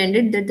defendant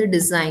contended that the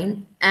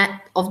design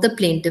of the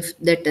plaintiff,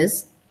 that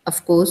is,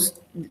 of course,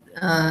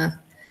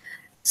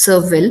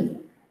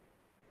 Serval,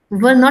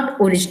 were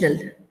not original,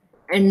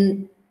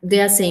 and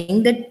they are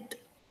saying that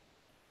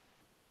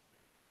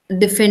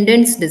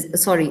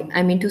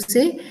I mean to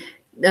say,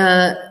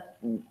 uh,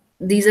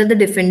 these are the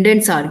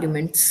defendant's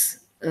arguments,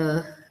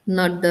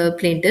 not the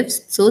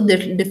plaintiffs. So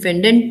the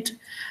defendant,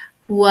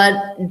 who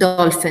are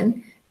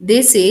Dolphin,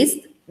 they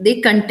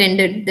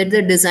contended that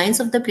the designs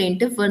of the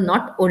plaintiff were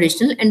not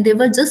original and they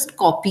were just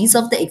copies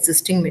of the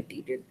existing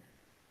material.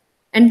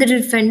 And the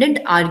defendant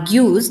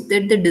argues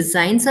that the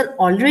designs are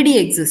already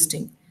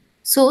existing.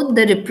 So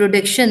the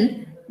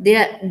reproduction,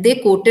 they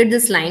quoted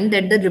this line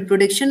that the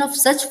reproduction of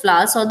such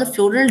flowers or the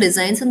floral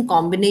designs in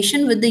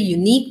combination with the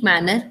unique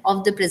manner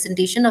of the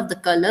presentation of the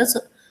colors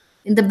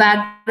in the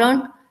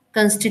background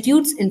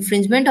constitutes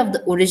infringement of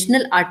the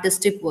original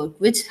artistic work,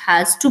 which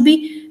has to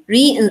be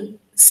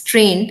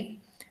restrained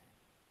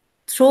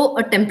through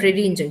a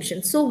temporary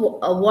injunction. So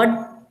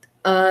what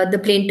the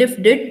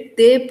plaintiff did,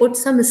 they put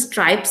some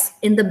stripes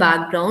in the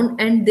background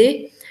and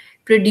they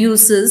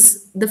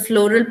produces the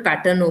floral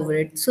pattern over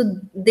it. So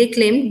they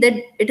claimed that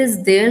it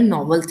is their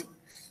novelty.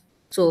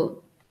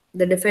 So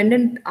the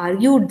defendant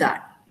argued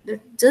that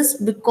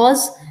just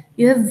because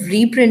you have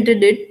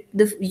reprinted it,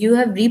 you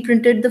have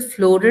reprinted the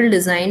floral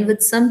design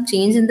with some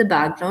change in the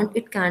background,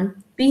 it can't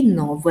be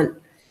novel.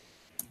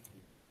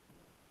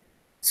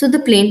 So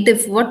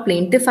what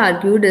plaintiff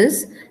argued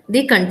is,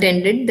 they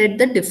contended that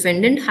the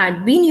defendant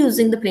had been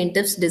using the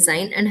plaintiff's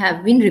design and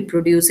have been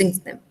reproducing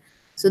them.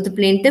 So the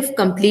plaintiff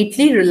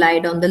completely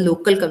relied on the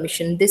local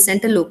commission. They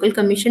sent a local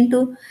commission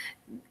to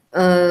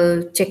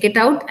check it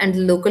out, and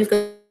the local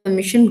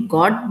commission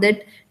got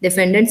that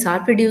defendants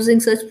are producing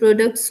such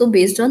products. So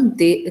based on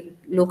the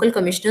local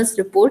commissioner's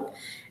report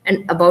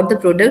and about the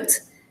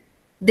products,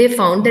 they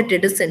found that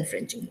it is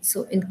infringing.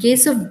 So in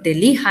case of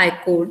Delhi High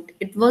Court,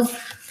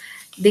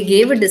 they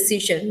gave a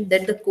decision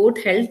that the court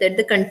held that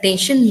the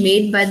contention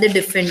made by the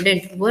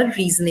defendant were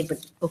reasonable.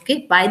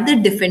 Okay, by the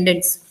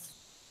defendants.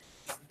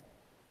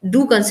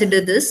 Do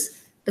consider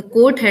this. The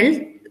court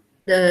held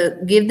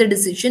gave the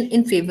decision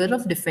in favor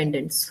of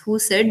defendants, who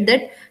said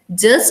that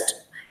just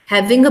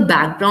having a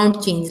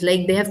background change,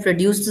 like they have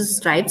produced the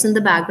stripes in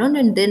the background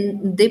and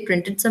then they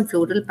printed some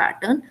floral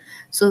pattern,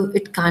 so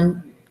it can't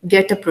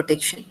get a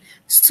protection.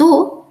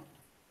 So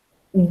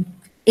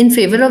in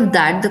favor of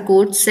that, the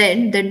court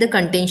said that the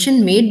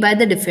contention made by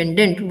the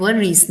defendant were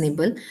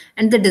reasonable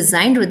and the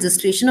design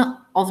registration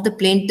of the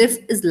plaintiff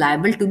is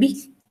liable to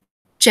be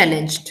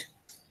challenged.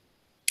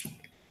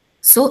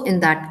 So in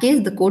that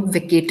case, the court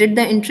vacated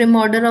the interim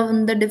order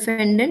on the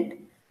defendant.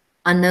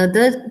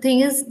 Another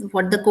thing is,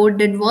 what the court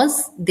did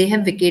was they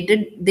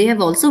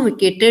have also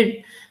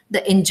vacated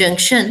the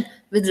injunction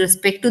with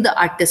respect to the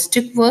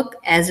artistic work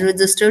as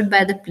registered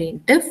by the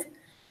plaintiff,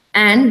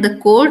 and the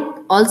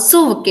court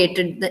also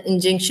vacated the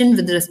injunction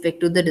with respect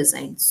to the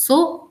design.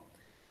 So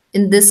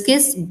in this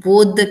case,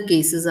 both the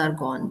cases are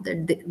gone.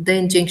 The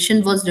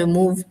injunction was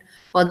removed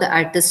for the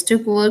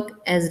artistic work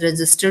as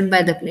registered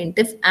by the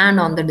plaintiff and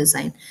on the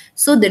design.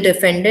 So the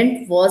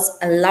defendant was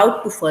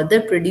allowed to further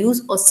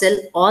produce or sell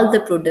all the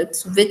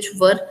products which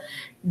were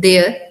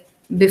there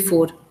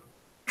before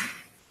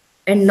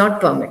and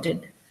not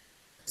permitted.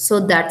 So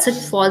that's it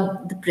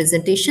for the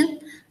presentation.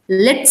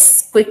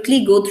 Let's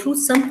quickly go through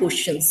some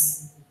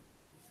questions.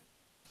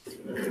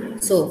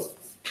 So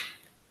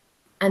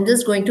I'm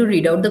just going to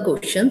read out the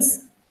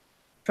questions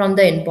from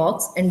the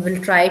inbox and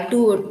we'll try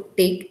to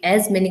take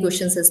as many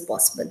questions as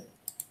possible.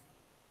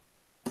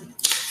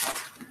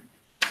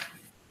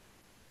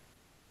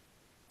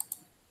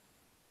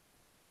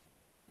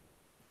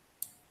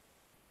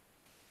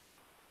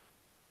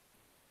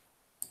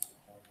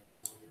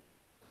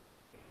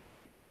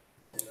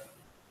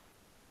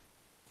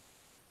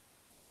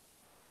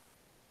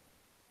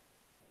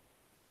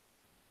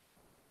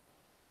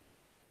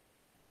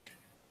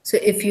 So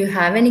if you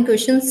have any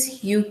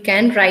questions, you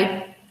can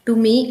write to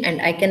me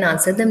and I can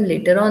answer them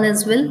later on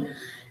as well.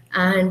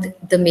 And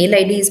the mail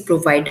ID is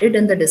provided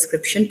in the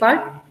description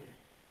part.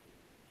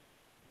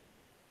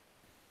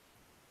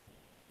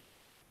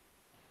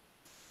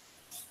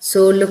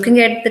 So looking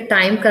at the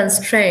time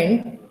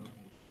constraint,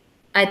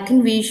 I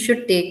think we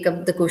should take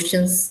up the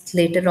questions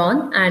later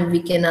on and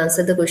we can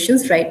answer the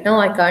questions. Right now,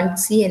 I can't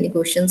see any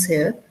questions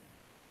here.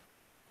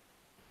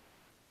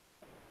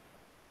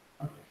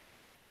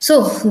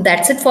 So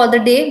that's it for the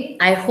day.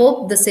 I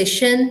hope the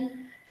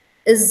session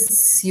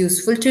is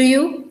useful to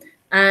you,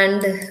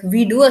 and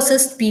we do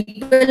assist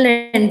people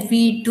and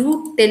we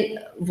do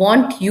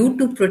want you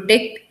to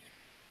protect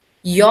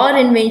your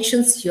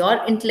inventions,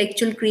 your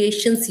intellectual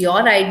creations,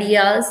 your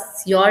ideas,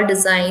 your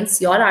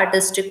designs, your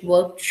artistic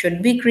work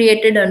should be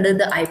created under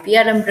the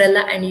IPR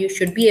umbrella and you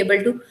should be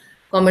able to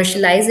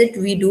commercialize it.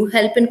 We do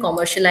help in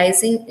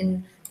commercializing,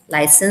 in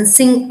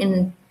licensing,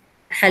 in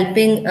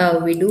helping,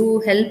 we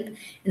do help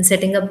in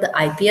setting up the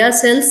IPR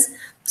cells.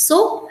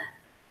 So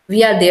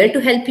we are there to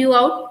help you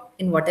out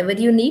in whatever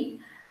you need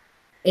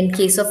in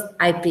case of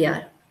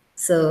IPR.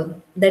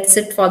 So that's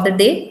it for the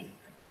day.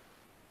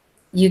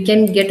 You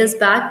can get us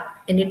back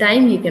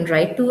anytime. You can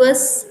write to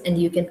us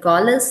and you can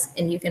call us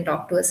and you can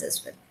talk to us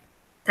as well.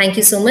 Thank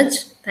you so much.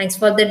 Thanks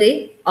for the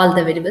day. All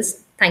the very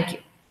best. Thank you.